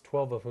 46,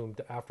 12 of whom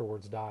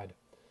afterwards died.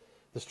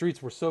 The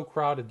streets were so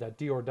crowded that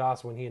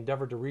Diaz, when he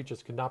endeavored to reach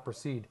us, could not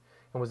proceed,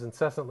 and was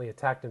incessantly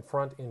attacked in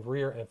front, in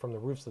rear, and from the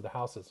roofs of the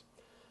houses.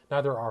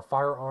 Neither our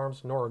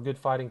firearms nor our good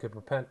fighting could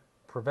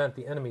prevent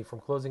the enemy from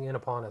closing in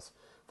upon us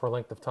for a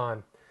length of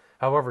time.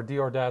 However,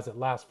 Diaz at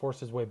last forced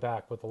his way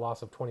back with the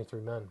loss of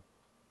 23 men.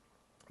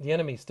 The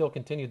enemy still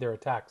continued their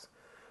attacks,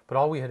 but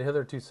all we had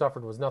hitherto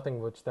suffered was nothing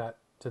which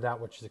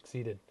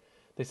succeeded.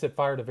 They set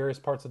fire to various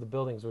parts of the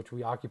buildings which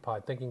we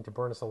occupied, thinking to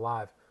burn us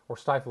alive, or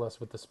stifle us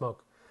with the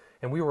smoke,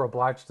 and we were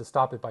obliged to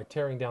stop it by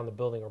tearing down the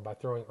building or by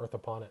throwing earth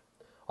upon it.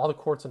 All the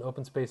courts and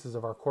open spaces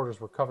of our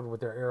quarters were covered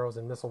with their arrows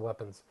and missile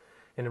weapons,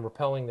 and in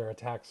repelling their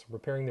attacks,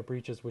 repairing the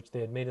breaches which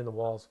they had made in the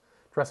walls,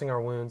 dressing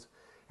our wounds,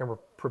 and were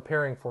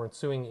preparing for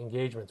ensuing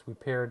engagements, we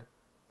paired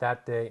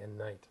that day and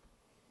night.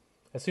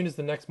 As soon as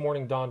the next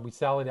morning dawned, we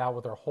sallied out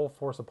with our whole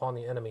force upon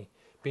the enemy,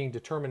 being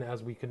determined,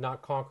 as we could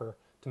not conquer,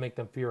 to make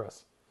them fear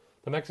us.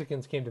 The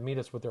Mexicans came to meet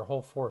us with their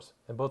whole force,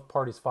 and both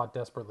parties fought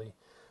desperately.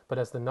 But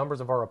as the numbers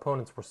of our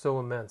opponents were so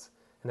immense,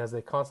 and as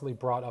they constantly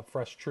brought up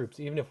fresh troops,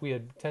 even if we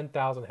had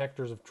 10,000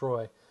 hectares of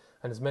Troy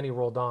and as many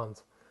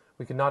Roldans,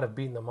 we could not have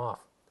beaten them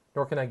off.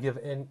 Nor can I give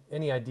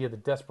any idea of the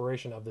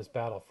desperation of this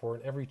battle, for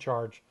in every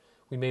charge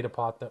we made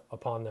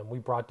upon them, we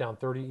brought down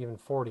 30, even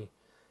 40.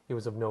 It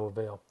was of no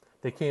avail.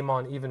 They came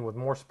on even with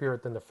more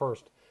spirit than the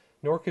first,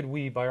 nor could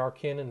we, by our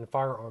cannon and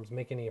firearms,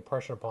 make any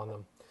impression upon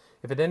them.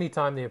 If at any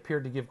time they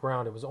appeared to give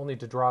ground, it was only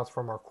to draw us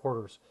from our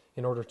quarters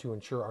in order to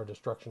ensure our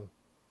destruction.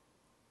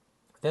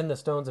 Then the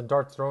stones and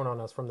darts thrown on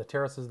us from the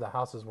terraces of the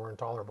houses were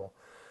intolerable.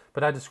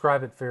 But I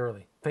describe it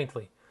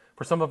faintly,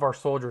 for some of our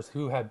soldiers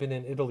who had been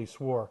in Italy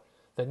swore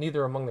that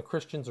neither among the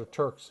Christians or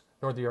Turks,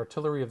 nor the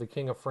artillery of the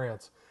King of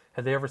France,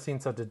 had they ever seen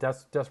such a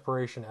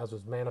desperation as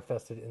was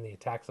manifested in the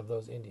attacks of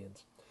those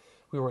Indians.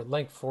 We were at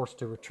length forced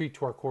to retreat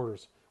to our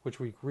quarters, which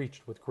we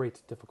reached with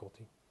great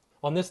difficulty.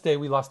 On this day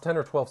we lost 10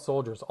 or 12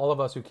 soldiers. All of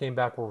us who came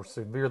back were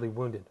severely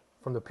wounded.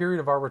 From the period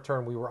of our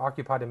return we were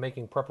occupied in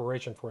making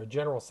preparation for a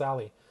general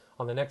sally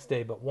on the next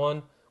day, but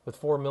one with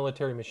 4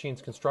 military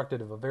machines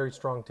constructed of a very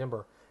strong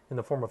timber in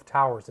the form of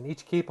towers, and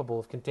each capable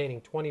of containing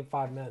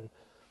 25 men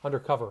under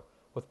cover,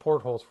 with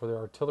portholes for their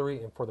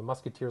artillery and for the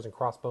musketeers and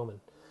crossbowmen.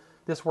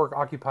 This work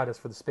occupied us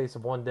for the space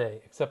of one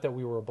day, except that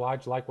we were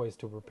obliged likewise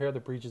to repair the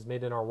breaches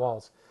made in our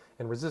walls,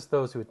 and resist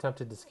those who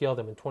attempted to scale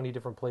them in 20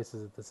 different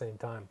places at the same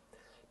time.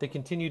 They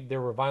continued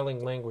their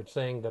reviling language,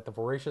 saying that the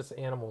voracious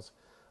animals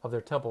of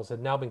their temples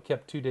had now been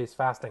kept 2 days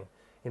fasting,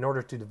 in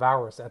order to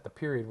devour us at the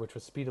period which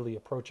was speedily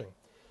approaching,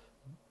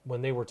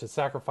 when they were to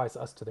sacrifice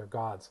us to their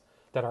gods,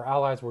 that our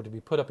allies were to be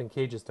put up in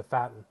cages to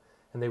fatten,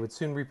 and they would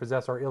soon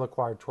repossess our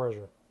ill-acquired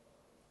treasure.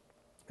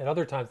 At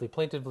other times they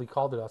plaintively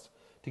called at us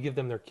to give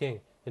them their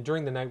king, and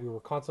during the night we were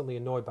constantly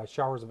annoyed by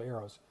showers of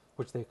arrows,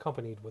 which they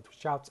accompanied with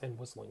shouts and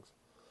whistlings.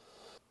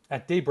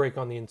 At daybreak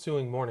on the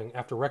ensuing morning,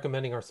 after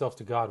recommending ourselves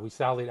to God, we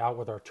sallied out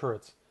with our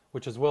turrets,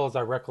 which as well as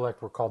I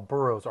recollect were called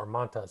burros or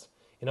mantas,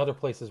 in other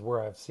places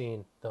where I have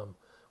seen them,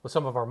 with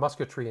some of our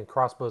musketry and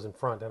crossbows in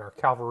front, and our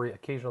cavalry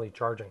occasionally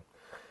charging.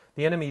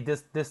 The enemy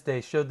this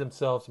day showed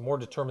themselves more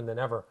determined than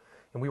ever,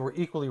 and we were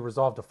equally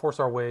resolved to force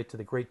our way to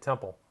the great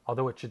temple,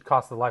 although it should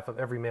cost the life of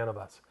every man of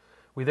us.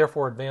 We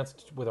therefore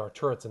advanced with our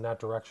turrets in that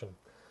direction.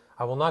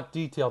 I will not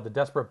detail the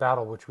desperate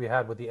battle which we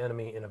had with the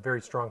enemy in a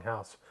very strong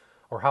house,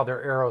 or how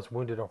their arrows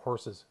wounded our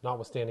horses,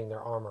 notwithstanding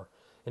their armor.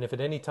 And if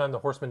at any time the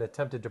horsemen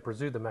attempted to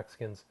pursue the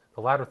Mexicans,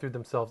 the latter threw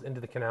themselves into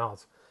the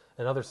canals,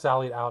 and others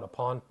sallied out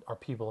upon our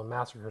people and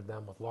massacred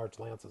them with large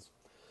lances.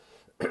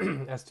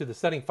 As to the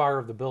setting fire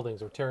of the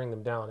buildings or tearing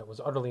them down, it was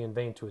utterly in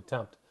vain to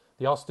attempt.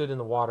 They all stood in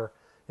the water,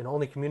 and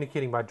only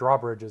communicating by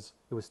drawbridges,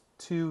 it was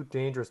too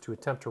dangerous to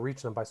attempt to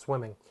reach them by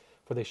swimming,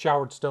 for they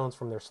showered stones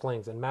from their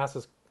slings, and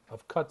masses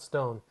of cut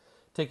stone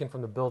taken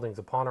from the buildings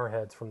upon our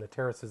heads from the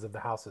terraces of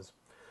the houses.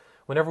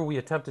 Whenever we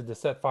attempted to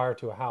set fire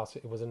to a house,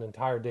 it was an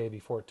entire day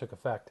before it took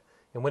effect,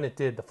 and when it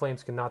did, the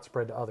flames could not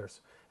spread to others,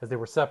 as they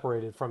were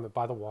separated from it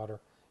by the water,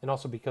 and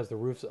also because the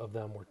roofs of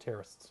them were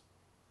terraced.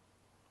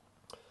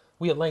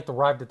 We at length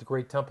arrived at the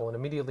great temple, and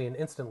immediately and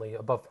instantly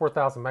above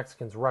 4,000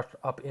 Mexicans rushed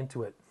up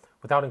into it,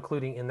 without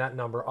including in that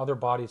number other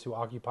bodies who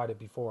occupied it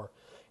before,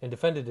 and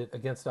defended it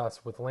against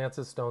us with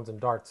lances, stones, and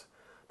darts.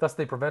 Thus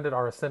they prevented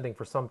our ascending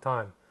for some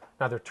time,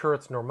 neither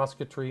turrets nor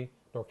musketry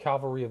nor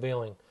cavalry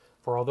availing,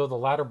 for although the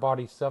latter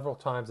body several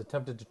times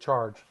attempted to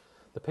charge,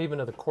 the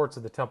pavement of the courts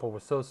of the temple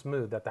was so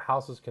smooth that the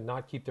horses could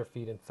not keep their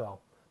feet and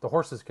fell.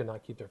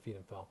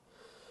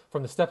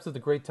 From the steps of the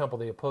great temple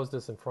they opposed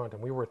us in front,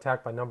 and we were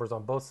attacked by numbers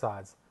on both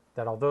sides,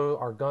 that although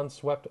our guns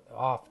swept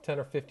off 10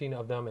 or 15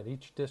 of them at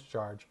each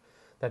discharge,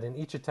 that in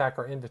each attack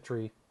our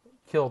infantry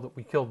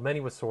we killed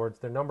many with swords,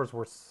 their numbers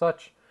were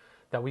such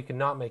that we could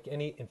not make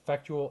any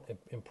effectual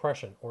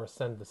impression or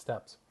ascend the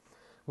steps.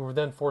 We were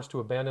then forced to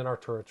abandon our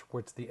turrets,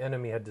 which the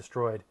enemy had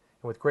destroyed,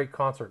 and with great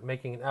concert,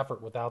 making an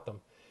effort without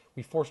them,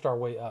 we forced our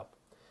way up.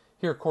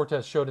 Here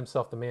Cortes showed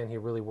himself the man he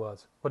really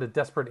was. What a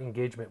desperate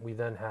engagement we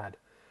then had.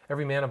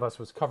 Every man of us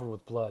was covered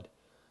with blood,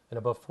 and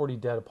above 40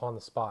 dead upon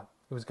the spot.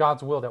 It was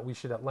God's will that we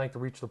should at length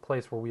reach the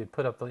place where we had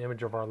put up the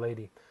image of Our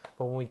Lady,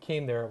 but when we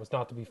came there it was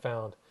not to be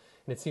found,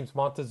 and it seems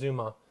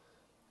Montezuma,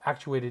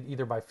 actuated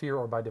either by fear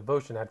or by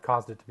devotion, had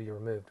caused it to be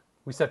removed.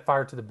 We set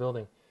fire to the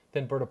building,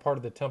 then burned a part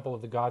of the temple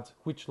of the gods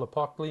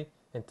Huitzilopochtli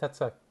and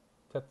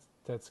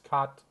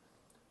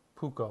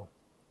Tezcatlipoca.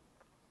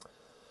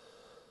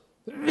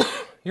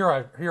 Here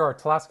our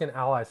Tlascalan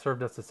allies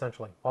served us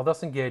essentially. While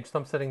thus engaged,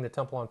 some setting the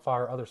temple on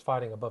fire, others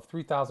fighting, above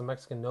 3,000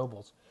 Mexican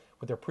nobles,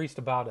 with their priests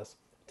about us,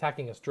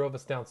 attacking us, drove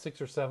us down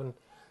 6 or 7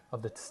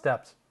 of the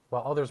steps,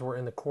 while others were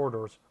in the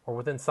corridors, or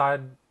within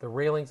inside the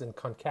railings and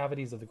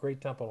concavities of the great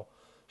temple,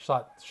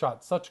 shot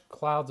such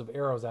clouds of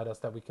arrows at us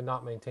that we could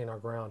not maintain our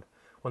ground,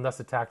 when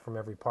thus attacked from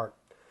every part.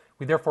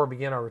 We therefore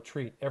began our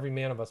retreat, every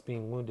man of us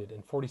being wounded,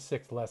 and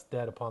 46 less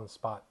dead upon the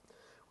spot.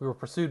 We were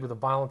pursued with a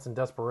violence and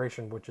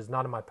desperation which is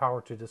not in my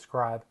power to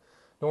describe,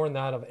 nor in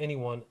that of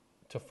anyone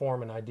to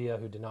form an idea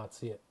who did not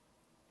see it.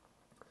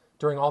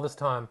 During all this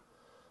time,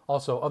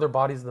 also, other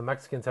bodies of the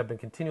Mexicans had been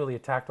continually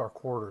attacked our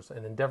quarters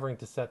and endeavoring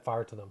to set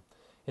fire to them.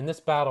 In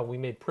this battle, we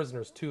made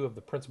prisoners 2 of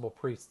the principal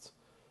priests.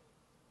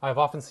 I have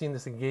often seen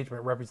this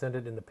engagement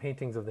represented in the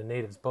paintings of the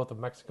natives, both of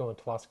Mexico and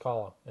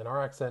Tlaxcala, and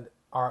our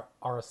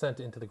ascent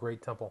into the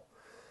great temple.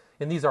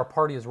 In these our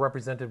party is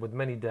represented with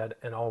many dead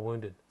and all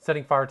wounded,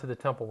 setting fire to the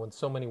temple when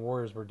so many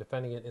warriors were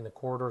defending it in the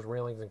corridors,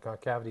 railings, and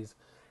concavities,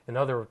 and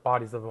other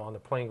bodies of them on the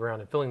plain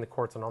ground, and filling the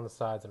courts and on the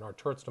sides, and our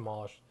turrets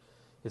demolished,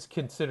 is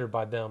considered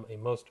by them a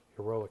most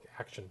heroic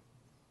action.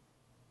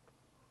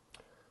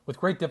 With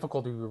great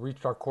difficulty we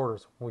reached our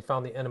quarters, when we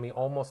found the enemy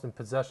almost in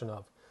possession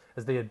of,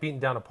 as they had beaten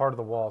down a part of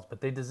the walls,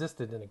 but they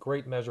desisted in a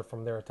great measure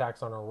from their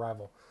attacks on our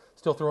arrival,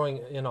 still throwing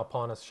in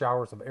upon us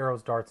showers of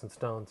arrows, darts, and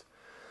stones.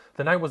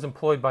 The night was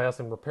employed by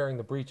us in repairing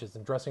the breaches,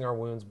 and dressing our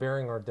wounds,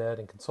 burying our dead,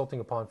 and consulting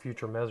upon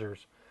future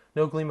measures.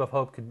 No gleam of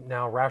hope could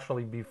now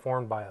rationally be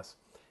formed by us,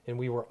 and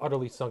we were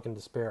utterly sunk in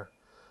despair.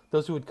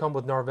 Those who had come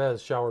with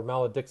Narvaez showered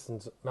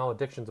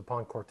maledictions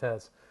upon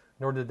Cortez,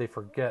 nor did they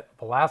forget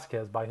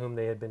Velasquez, by whom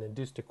they had been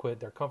induced to quit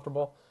their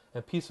comfortable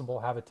and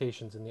peaceable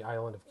habitations in the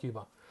island of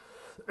Cuba.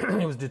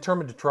 It was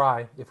determined to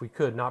try, if we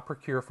could not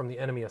procure from the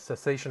enemy a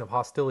cessation of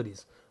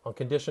hostilities on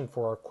condition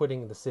for our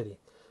quitting the city.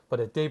 But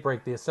at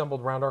daybreak they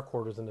assembled round our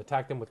quarters and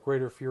attacked them with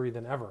greater fury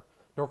than ever,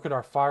 nor could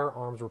our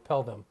firearms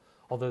repel them,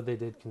 although they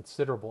did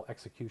considerable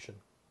execution.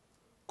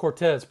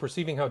 Cortez,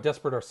 perceiving how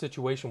desperate our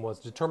situation was,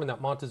 determined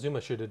that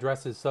Montezuma should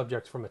address his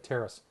subjects from a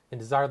terrace and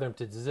desire them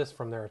to desist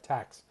from their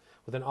attacks,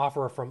 with an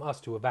offer from us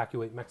to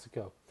evacuate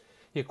Mexico.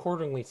 He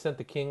accordingly sent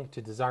the king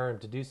to desire him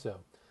to do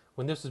so.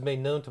 When this was made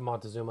known to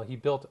Montezuma, he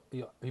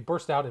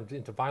burst out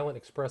into violent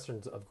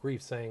expressions of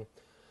grief, saying,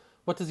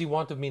 "What does he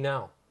want of me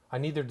now? I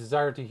neither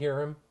desire to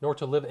hear him nor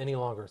to live any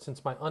longer,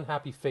 since my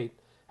unhappy fate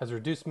has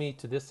reduced me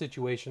to this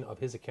situation on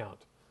his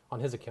account.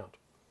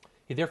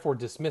 He therefore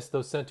dismissed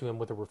those sent to him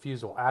with a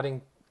refusal,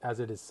 adding, as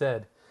it is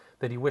said,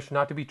 that he wished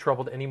not to be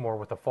troubled any more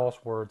with the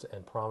false words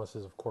and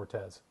promises of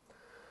Cortez.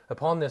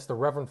 Upon this, the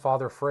Reverend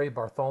Father Fray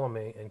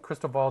Bartolome and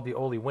Cristoval de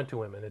Oli went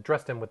to him and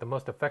addressed him with the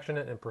most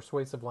affectionate and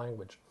persuasive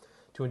language,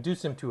 to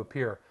induce him to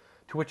appear,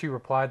 to which he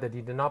replied that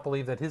he did not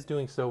believe that his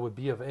doing so would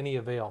be of any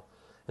avail,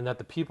 and that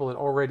the people had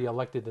already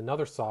elected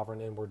another sovereign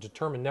and were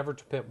determined never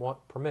to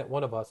permit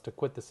one of us to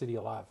quit the city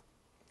alive.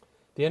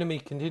 The enemy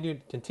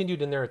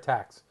continued in their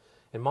attacks,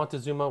 and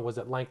Montezuma was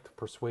at length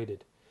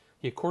persuaded.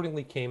 He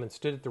accordingly came and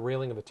stood at the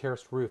railing of a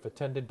terraced roof,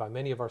 attended by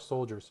many of our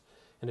soldiers,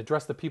 and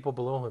addressed the people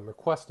below him,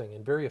 requesting,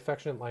 in very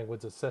affectionate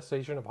language, a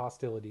cessation of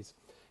hostilities,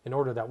 in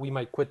order that we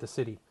might quit the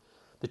city.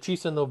 The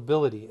chiefs and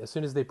nobility, as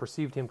soon as they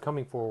perceived him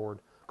coming forward,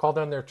 called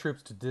on their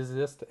troops to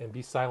desist and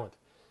be silent,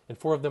 and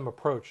 4 of them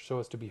approached so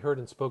as to be heard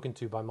and spoken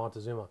to by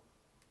Montezuma.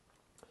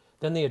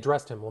 Then they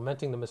addressed him,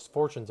 lamenting the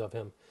misfortunes of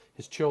him,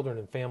 his children,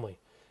 and family,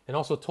 and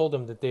also told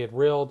him that they had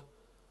railed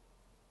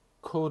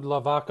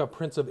Codlavaca,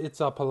 Prince of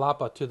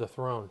Itzapalapa, to the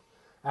throne,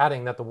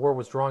 adding that the war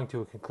was drawing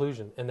to a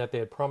conclusion, and that they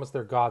had promised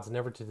their gods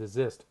never to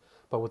desist,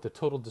 but with the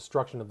total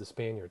destruction of the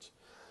Spaniards,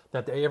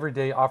 that they every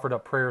day offered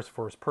up prayers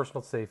for his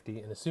personal safety,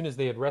 and as soon as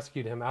they had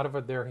rescued him out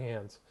of their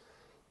hands,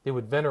 they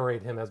would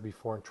venerate him as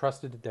before, and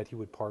trusted that he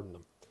would pardon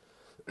them.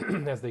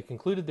 As they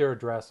concluded their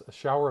address, a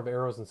shower of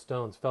arrows and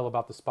stones fell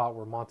about the spot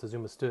where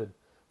Montezuma stood,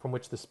 from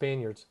which the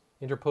Spaniards,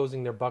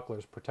 interposing their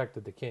bucklers,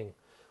 protected the king.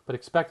 But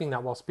expecting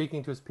that while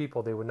speaking to his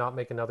people they would not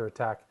make another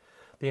attack,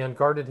 they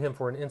unguarded him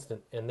for an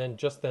instant, and then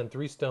just then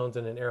 3 stones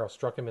and an arrow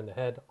struck him in the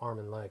head, arm,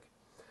 and leg.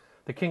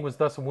 The king was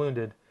thus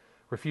wounded,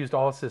 refused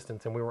all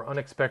assistance, and we were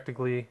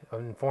unexpectedly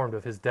informed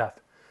of his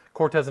death.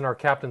 Cortez and our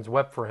captains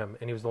wept for him,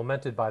 and he was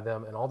lamented by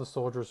them and all the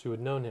soldiers who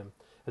had known him,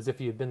 as if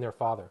he had been their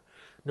father.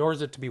 Nor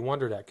is it to be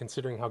wondered at,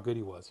 considering how good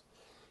he was.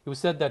 It was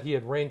said that he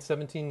had reigned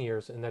 17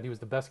 years, and that he was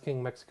the best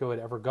king Mexico had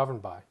ever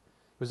governed by.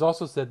 It was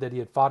also said that he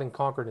had fought and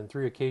conquered in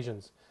 3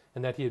 occasions,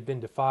 and that he had been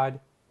defied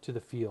to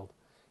the field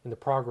in the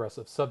progress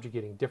of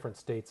subjugating different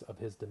states of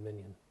his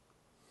dominion.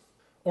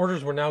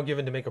 Orders were now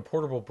given to make a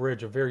portable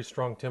bridge of very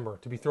strong timber,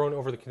 to be thrown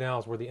over the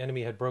canals where the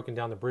enemy had broken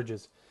down the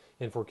bridges,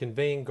 and for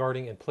conveying,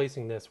 guarding, and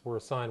placing this were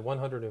assigned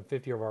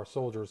 150 of our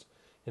soldiers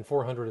and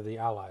 400 of the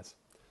allies.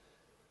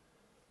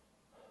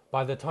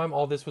 By the time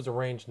all this was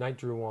arranged, night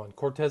drew on.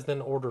 Cortez then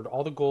ordered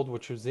all the gold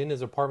which was in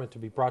his apartment to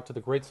be brought to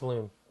the great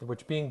saloon,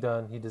 which being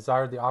done, he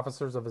desired the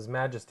officers of his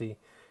majesty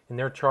in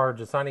their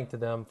charge, assigning to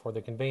them for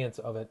the conveyance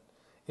of it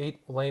 8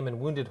 lame and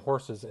wounded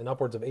horses and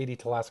upwards of 80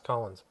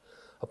 Tlascalans.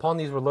 Upon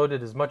these were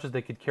loaded as much as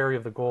they could carry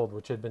of the gold,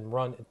 which had been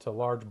run into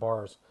large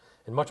bars,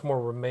 and much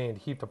more remained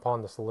heaped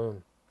upon the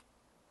saloon.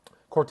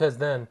 Cortez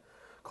then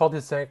called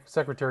his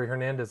secretary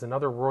Hernandez and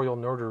other royal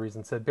notaries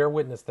and said, "Bear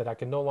witness that I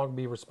can no longer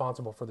be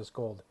responsible for this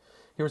gold.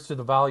 Here is to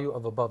the value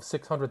of above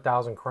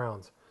 600,000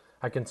 crowns.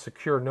 I can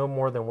secure no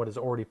more than what is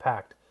already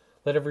packed.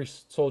 Let every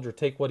soldier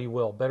take what he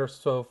will. Better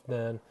so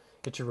than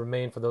it should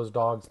remain for those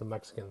dogs, the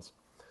Mexicans."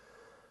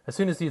 As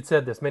soon as he had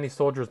said this, many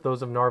soldiers,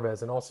 those of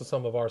Narvaez, and also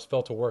some of ours,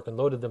 fell to work and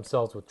loaded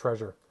themselves with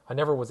treasure. I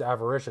never was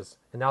avaricious,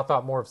 and now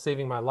thought more of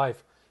saving my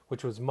life,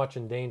 which was much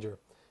in danger.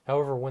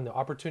 However, when the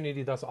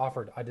opportunity thus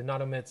offered, I did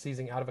not omit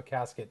seizing out of a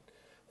casket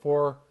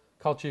 4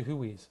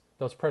 calchihuis,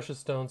 those precious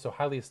stones so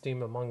highly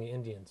esteemed among the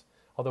Indians.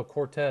 Although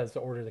Cortez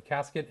ordered the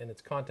casket and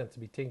its contents to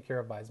be taken care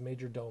of by his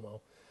major domo,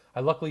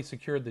 I luckily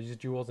secured these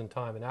jewels in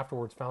time, and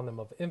afterwards found them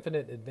of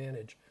infinite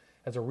advantage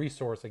as a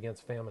resource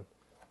against famine.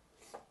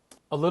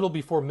 A little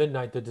before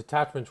midnight, the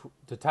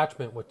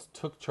detachment which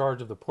took charge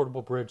of the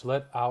portable bridge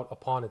let out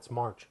upon its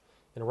march,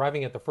 and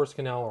arriving at the first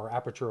canal or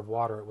aperture of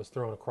water, it was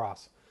thrown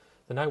across.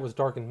 The night was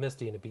dark and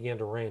misty, and it began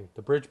to rain.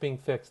 The bridge being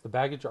fixed, the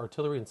baggage,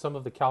 artillery, and some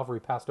of the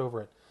cavalry passed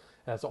over it,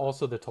 as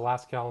also the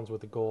Tlascalans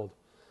with the gold.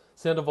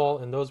 Sandoval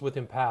and those with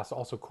him passed,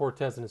 also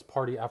Cortez and his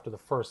party after the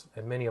first,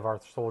 and many of our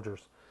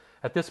soldiers.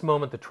 At this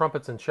moment the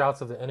trumpets and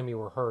shouts of the enemy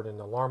were heard, and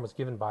an alarm was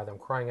given by them,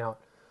 crying out,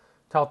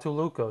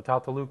 Taltuluco,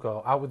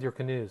 Taltuluco, out with your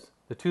canoes.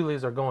 The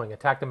Tules are going,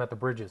 attack them at the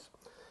bridges.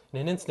 In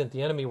an instant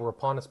the enemy were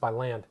upon us by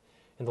land,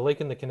 and the lake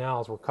and the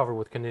canals were covered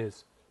with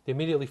canoes. They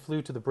immediately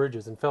flew to the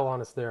bridges and fell on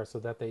us there, so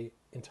that they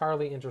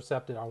entirely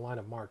intercepted our line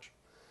of march.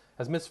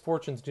 As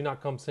misfortunes do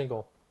not come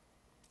single,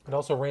 it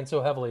also rained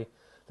so heavily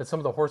that some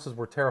of the horses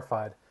were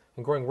terrified,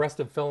 and growing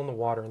restive fell in the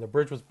water, and the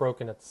bridge was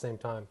broken at the same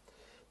time.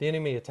 The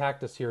enemy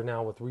attacked us here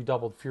now with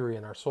redoubled fury,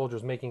 and our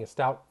soldiers making a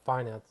stout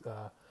refinance.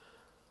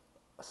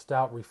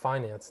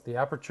 The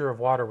aperture of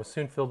water was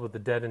soon filled with the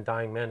dead and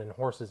dying men and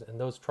horses, and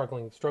those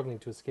struggling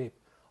to escape,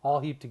 all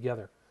heaped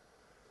together,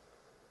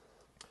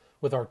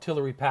 with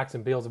artillery packs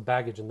and bales of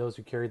baggage and those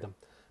who carried them.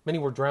 Many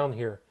were drowned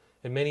here,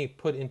 and many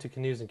put into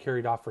canoes and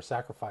carried off for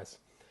sacrifice.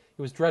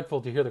 It was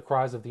dreadful to hear the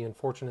cries of the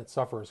unfortunate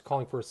sufferers,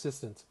 calling for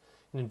assistance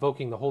and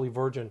invoking the Holy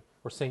Virgin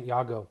or Saint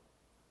Iago,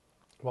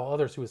 while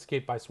others who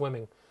escaped by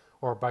swimming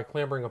or by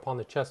clambering upon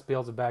the chests,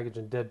 bales of baggage,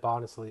 and dead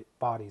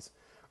bodies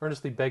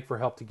earnestly begged for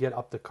help to get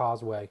up the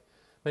causeway.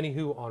 Many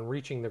who, on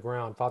reaching the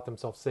ground, thought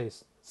themselves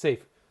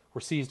safe,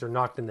 were seized or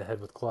knocked in the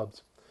head with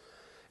clubs.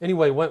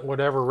 Anyway, went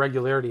whatever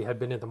regularity had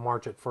been in the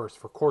march at first,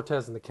 for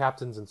Cortez and the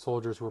captains and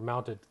soldiers who were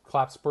mounted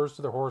clapped spurs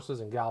to their horses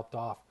and galloped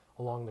off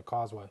along the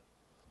causeway.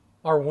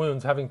 Our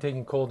wounds, having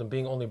taken cold and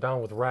being only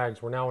bound with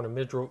rags, were now in a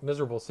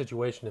miserable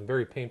situation and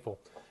very painful.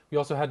 We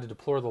also had to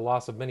deplore the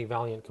loss of many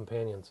valiant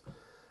companions.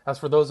 As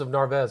for those of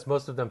Narvaez,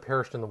 most of them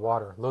perished in the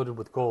water, loaded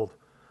with gold.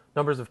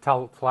 Numbers of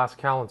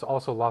Tlascalans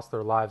also lost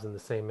their lives in the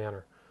same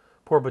manner.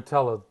 Poor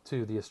Botelho,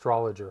 too, the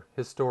astrologer,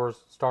 his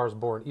stars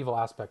bore an evil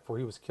aspect, for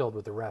he was killed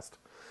with the rest.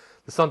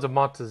 The sons of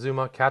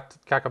Montezuma,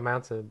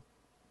 Cacamantza,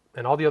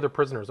 and all the other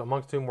prisoners,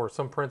 amongst whom were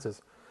some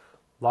princes,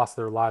 lost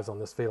their lives on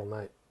this fatal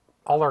night.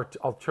 All our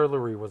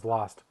artillery was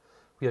lost.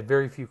 We had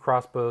very few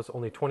crossbows,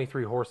 only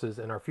 23 horses,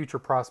 and our future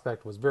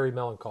prospect was very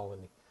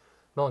melancholy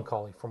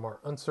from our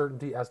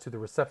uncertainty as to the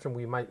reception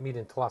we might meet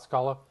in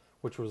Tlascala,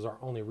 which was our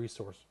only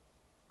resource.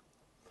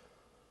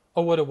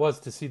 Oh, what it was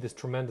to see this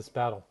tremendous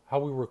battle, how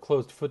we were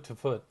closed foot to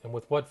foot, and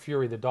with what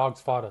fury the dogs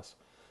fought us.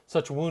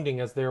 Such wounding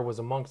as there was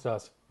amongst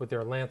us, with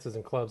their lances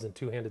and clubs and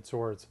two-handed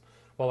swords,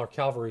 while our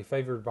cavalry,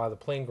 favored by the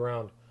plain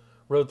ground,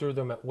 rode through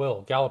them at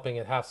will, galloping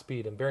at half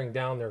speed, and bearing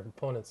down their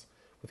opponents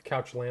with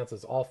couched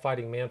lances, all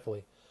fighting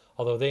manfully,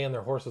 although they and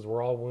their horses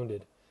were all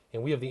wounded,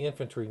 and we of the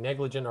infantry,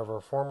 negligent of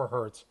our former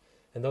hurts,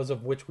 and those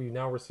of which we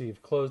now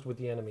received, closed with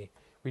the enemy,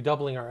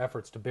 redoubling our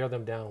efforts to bear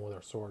them down with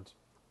our swords.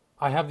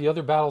 I have the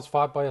other battles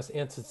fought by us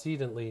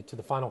antecedently to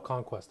the final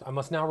conquest. I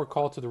must now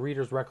recall to the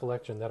reader's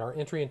recollection that our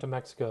entry into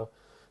Mexico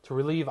to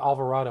relieve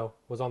Alvarado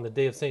was on the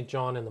day of St.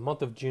 John in the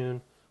month of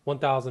June,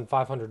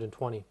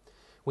 1520.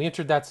 We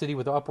entered that city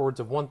with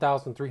upwards of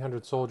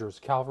 1,300 soldiers,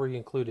 cavalry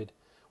included,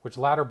 which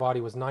latter body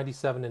was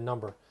 97 in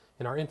number,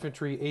 and our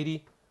infantry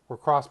 80 were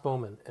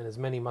crossbowmen and as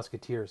many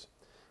musketeers.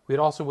 We had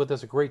also with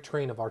us a great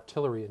train of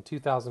artillery and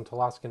 2,000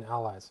 Tlascalan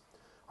allies.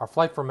 Our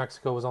flight from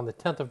Mexico was on the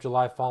 10th of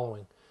July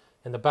following,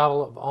 and the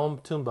battle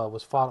of Tumba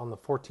was fought on the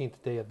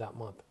 14th day of that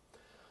month.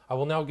 I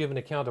will now give an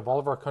account of all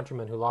of our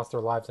countrymen who lost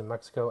their lives in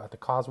Mexico at the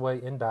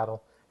causeway, in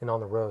battle, and on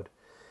the road.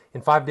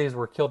 In 5 days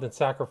were killed and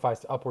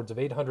sacrificed upwards of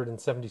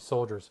 870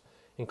 soldiers,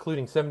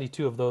 including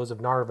 72 of those of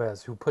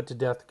Narvaez, who put to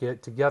death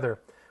together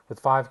with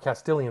 5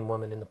 Castilian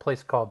women in the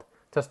place called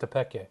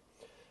Testapeque.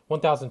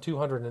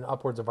 1,200 and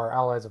upwards of our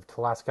allies of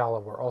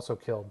Tlascala were also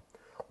killed.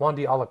 Juan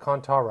de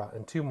Alcantara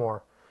and 2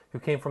 more, who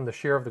came from the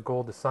share of the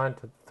gold assigned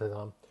to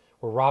them,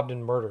 were robbed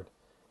and murdered,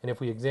 and if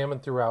we examine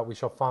throughout, we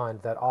shall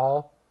find that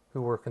all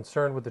who were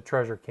concerned with the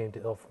treasure came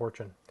to ill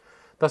fortune.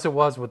 Thus it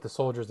was with the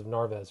soldiers of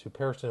Narvaez, who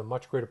perished in a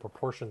much greater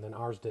proportion than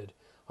ours did,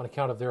 on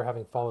account of their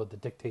having followed the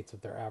dictates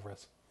of their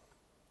avarice.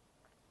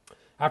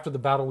 After the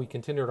battle, we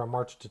continued our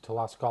march to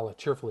Tlascala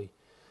cheerfully,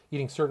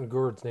 eating certain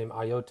gourds named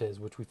ayotes,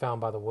 which we found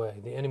by the way,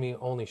 the enemy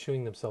only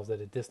shewing themselves at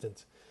a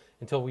distance,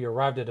 until we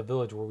arrived at a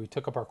village where we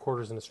took up our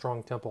quarters in a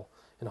strong temple,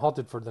 and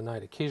halted for the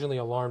night, occasionally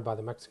alarmed by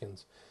the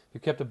Mexicans, who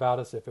kept about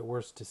us if it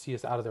were to see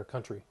us out of their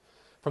country.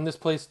 From this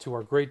place, to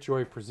our great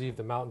joy, perceived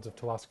the mountains of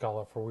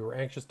Tlascala, for we were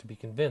anxious to be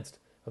convinced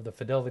of the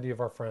fidelity of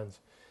our friends,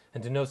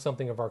 and to know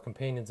something of our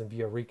companions in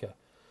Villarica.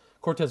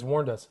 Cortez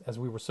warned us, as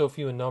we were so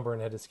few in number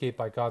and had escaped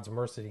by God's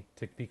mercy,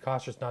 to be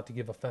cautious not to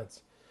give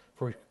offense,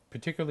 for he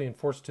particularly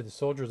enforced to the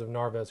soldiers of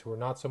Narvaez who were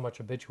not so much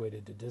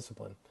habituated to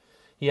discipline.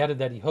 He added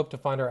that he hoped to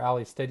find our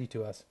allies steady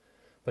to us,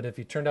 but if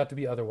it turned out to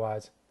be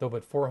otherwise, though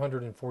but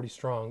 440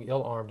 strong,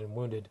 ill-armed and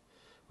wounded,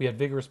 we had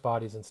vigorous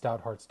bodies and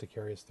stout hearts to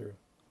carry us through.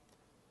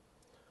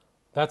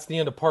 That's the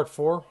end of part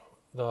 4.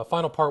 The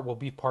final part will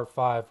be part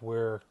 5,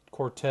 where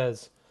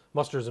Cortez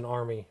musters an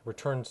army,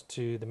 returns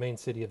to the main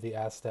city of the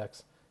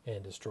Aztecs,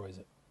 and destroys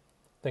it.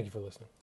 Thank you for listening.